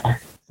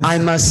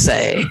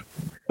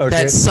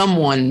that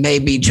someone may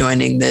be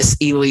joining this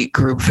elite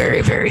group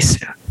very, very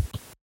soon.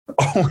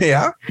 Oh,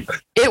 yeah?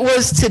 It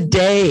was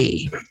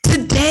today.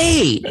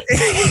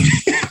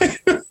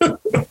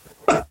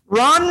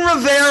 Ron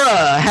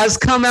Rivera has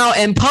come out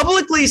and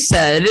publicly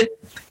said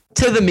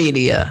to the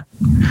media,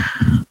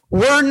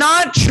 we're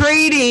not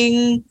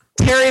trading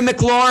Terry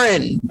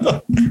McLaurin.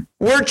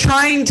 We're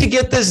trying to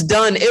get this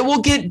done. It will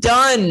get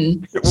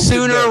done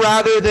sooner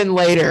rather than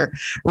later.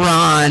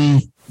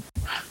 Ron,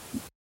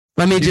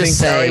 let me just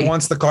say. Terry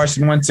wants the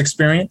Carson Wentz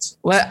experience?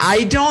 Well,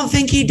 I don't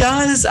think he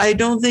does. You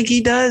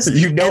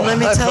know, and let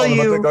me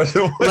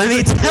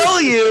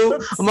tell you,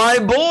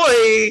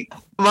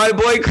 my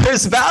boy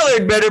Chris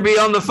Ballard better be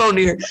on the phone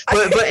here.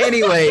 But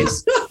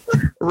anyways,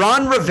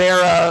 Ron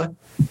Rivera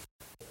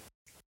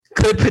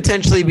could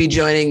potentially be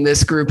joining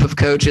this group of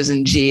coaches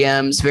and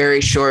GMs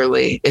very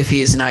shortly if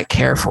he's not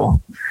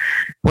careful.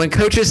 When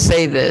coaches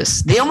say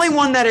this, the only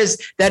one that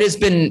has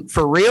been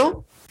for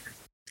real,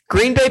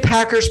 Green Bay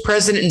Packers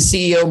president and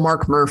CEO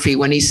Mark Murphy,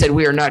 when he said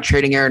we are not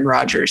trading Aaron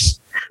Rodgers,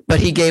 but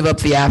he gave up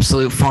the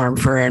absolute farm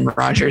for Aaron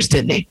Rodgers,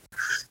 didn't he?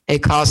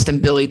 It cost him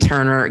Billy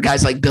Turner,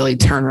 guys like Billy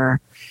Turner,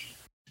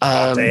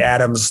 Devontae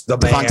Adams,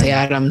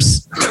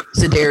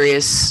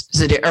 Zadarius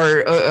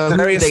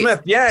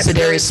Smith. Yeah,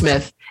 Zadarius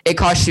Smith. It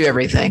costs you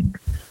everything.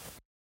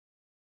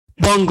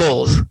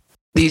 Bungled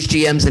these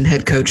GMs and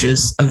head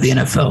coaches of the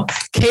NFL.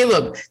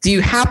 Caleb, do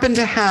you happen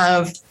to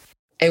have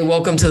a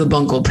welcome to the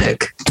bungle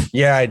pick?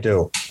 Yeah, I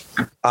do.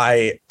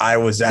 I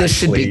was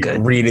actually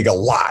reading a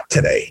lot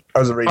today. I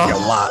was reading a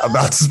lot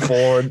about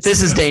sports.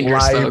 This is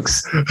dangerous,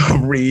 folks.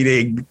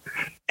 Reading.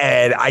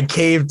 And I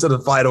came to the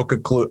final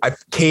conclusion. I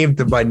came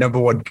to my number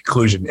one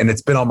conclusion, and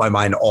it's been on my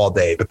mind all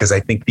day because I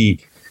think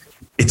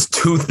it's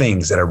two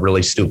things that are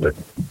really stupid.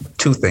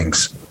 Two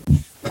things.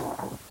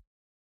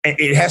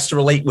 It has to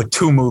relate with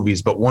two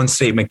movies, but one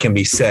statement can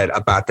be said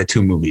about the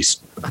two movies.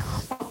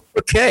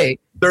 Okay.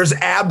 There's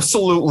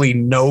absolutely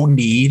no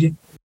need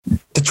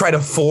to try to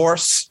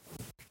force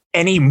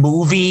any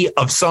movie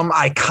of some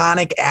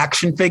iconic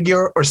action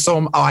figure or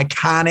some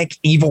iconic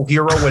evil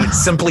hero when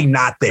it's simply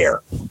not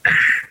there.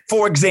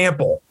 For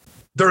example,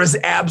 there is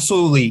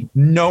absolutely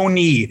no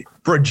need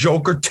for a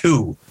Joker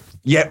 2,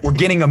 yet we're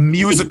getting a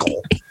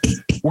musical.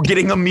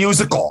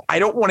 I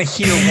don't want to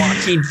hear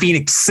Joaquin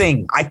Phoenix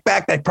sing. In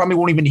fact, I probably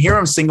won't even hear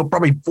him sing. He'll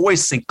probably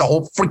voice sync the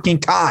whole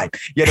freaking time.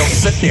 Yet he'll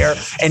sit there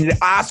and the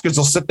Oscars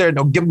will sit there and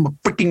they'll give him a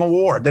freaking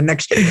award the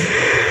next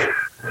year.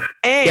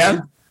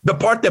 And the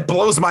part that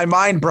blows my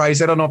mind,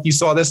 Bryce, I don't know if you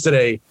saw this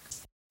today.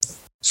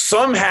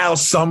 Somehow,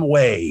 some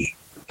way,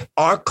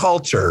 our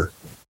culture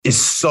is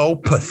so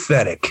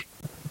pathetic.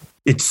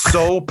 It's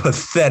so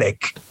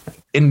pathetic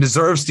and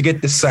deserves to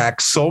get the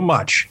sack so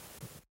much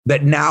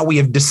that now we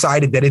have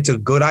decided that it's a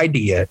good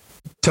idea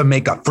to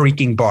make a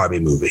freaking Barbie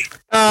movie.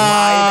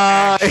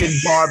 Live action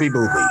Barbie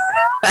movie.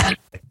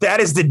 That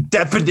is the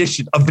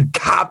definition of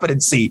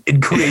incompetency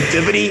in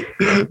creativity,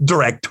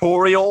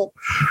 directorial,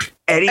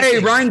 anything. Hey,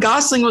 Ryan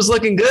Gosling was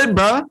looking good,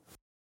 bro.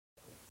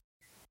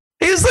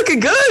 He was looking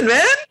good,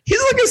 man.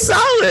 He's looking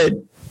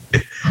solid.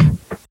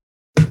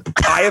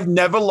 I have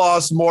never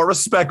lost more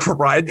respect for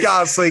Ryan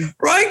Gosling.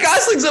 Ryan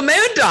Gosling's a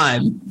man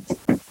dime.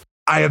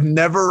 I have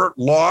never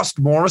lost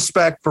more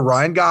respect for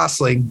Ryan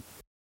Gosling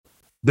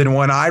than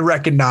when I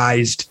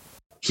recognized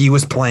he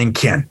was playing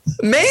Ken.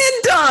 Man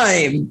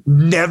dime.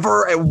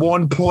 Never at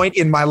one point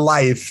in my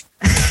life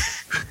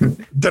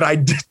that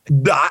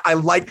I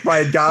liked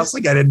Ryan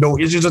Gosling. I had no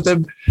issues with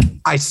him.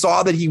 I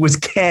saw that he was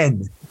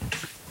Ken.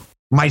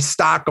 My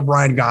stock of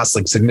Ryan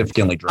Gosling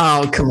significantly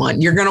dropped. Oh, come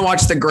on. You're going to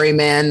watch The Gray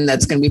Man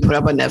that's going to be put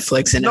up on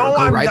Netflix and it'll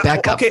go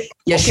back up.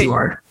 Yes, you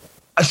are.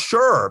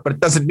 Sure, but it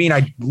doesn't mean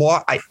I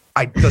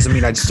doesn't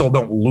mean I still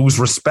don't lose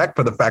respect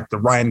for the fact that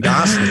Ryan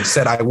Gosling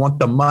said, I want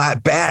the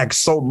bag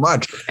so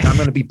much, and I'm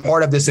going to be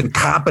part of this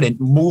incompetent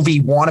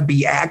movie,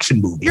 wannabe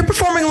action movie. You're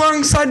performing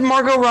alongside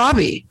Margot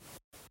Robbie.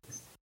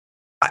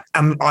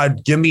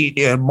 Give me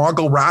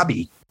Margot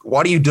Robbie.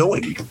 What are you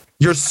doing?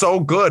 You're so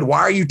good. Why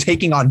are you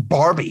taking on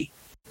Barbie?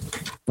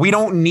 We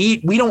don't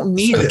need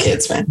the this.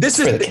 Kids,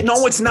 man.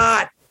 No, it's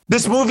not.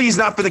 This movie is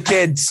not for the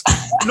kids.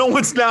 No,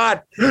 it's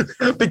not.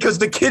 Because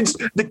the kids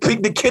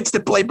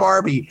that play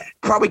Barbie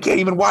probably can't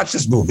even watch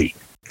this movie.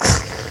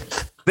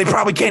 They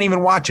probably can't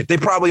even watch it. They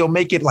probably will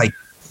make it like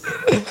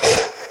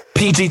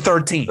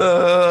PG-13.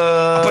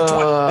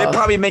 They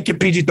probably make it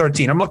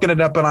PG-13. I'm looking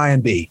it up on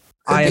IMDb.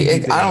 I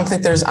don't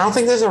think there's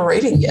a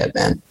rating yet,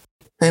 man.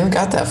 They haven't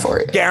got that for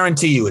you.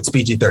 Guarantee you it's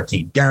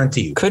PG-13.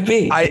 Guarantee you. Could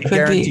be. I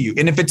guarantee you.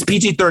 And if it's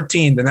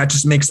PG-13, then that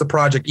just makes the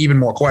project even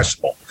more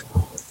questionable.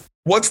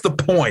 What's the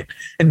point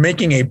in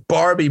making a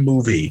Barbie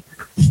movie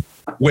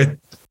with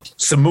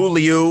Simu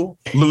Liu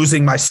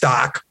losing my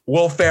stock,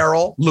 Will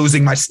Ferrell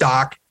losing my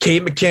stock,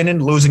 Kate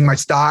McKinnon losing my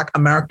stock,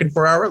 American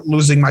Ferrera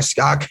losing my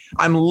stock?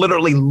 I'm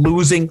literally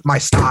losing my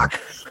stock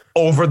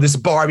over this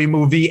Barbie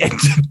movie and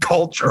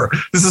culture.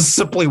 This is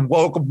simply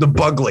welcome to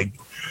bugling.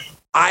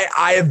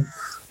 I have.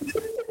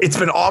 It's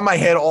been on my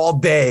head all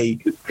day,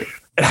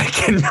 and I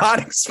cannot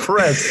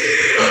express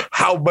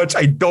how much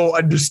I don't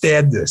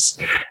understand this.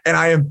 And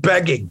I am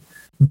begging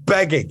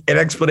an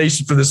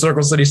explanation for the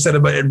Circle City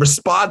Cinema in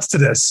response to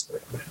this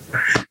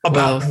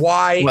about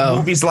why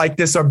movies like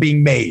this are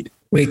being made.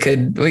 We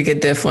could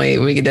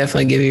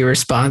definitely give you a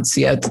response.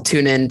 You have to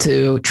tune in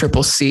to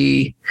Triple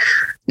C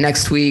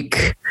next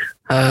week.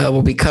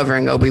 We'll be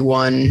covering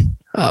Obi-Wan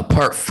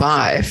Part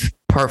 5.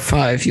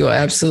 You'll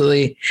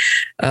absolutely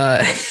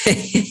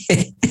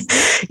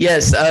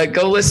yes,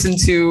 go listen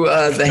to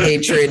the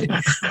hatred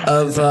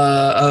of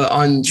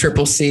on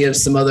Triple C of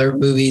some other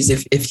movies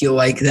if you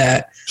like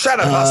that.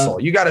 Shout out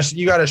Hustle. You gotta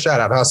shout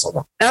out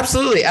Hustle.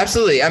 Absolutely.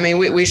 I mean,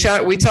 we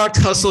talked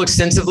Hustle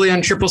extensively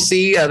on Triple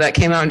C. That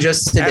came out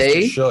just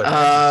today.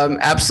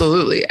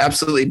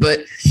 Absolutely.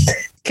 But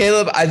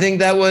Caleb, I think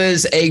that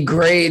was a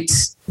great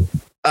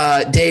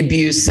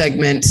debut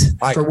segment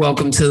for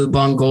Welcome to the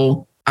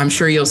Bungle. I'm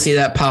sure you'll see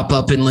that pop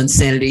up in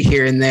LynnSanity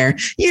here and there.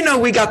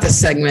 We got the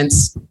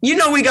segments.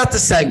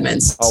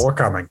 Oh, we're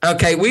coming.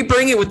 Okay, we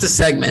bring it with the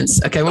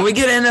segments. Okay, when we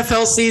get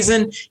NFL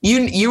season,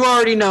 you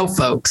already know,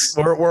 folks.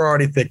 We're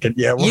already thinking.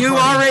 Yeah, you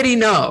already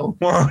know.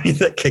 We're already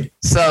thinking.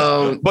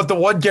 So, but the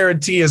one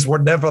guarantee is we're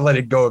never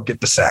letting go of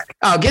Get the Sack.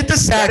 Oh, Get the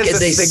Sack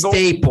is a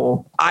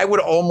staple. I would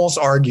almost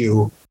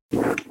argue.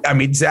 I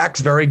mean,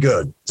 Zach's very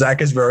good. Zach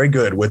is very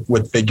good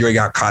with figuring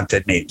out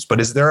content names. But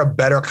is there a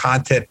better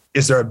content?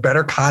 Is there a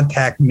better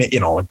contact?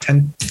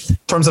 In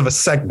terms of a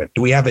segment,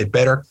 do we have a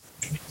better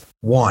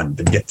one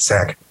than Get the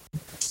Sack?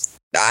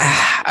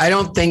 I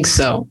don't think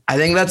so. I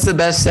think that's the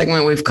best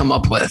segment we've come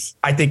up with.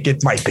 I think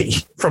it might be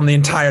from the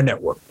entire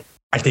network.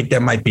 I think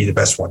that might be the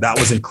best one. That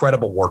was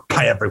incredible work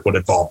by everyone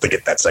involved to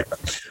get that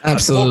segment.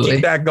 Absolutely. We'll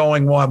keep that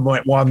going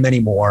one many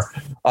more.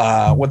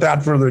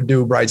 Without further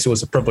ado, Bryce, it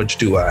was a privilege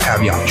to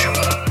have you on the show.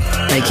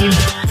 Thank you.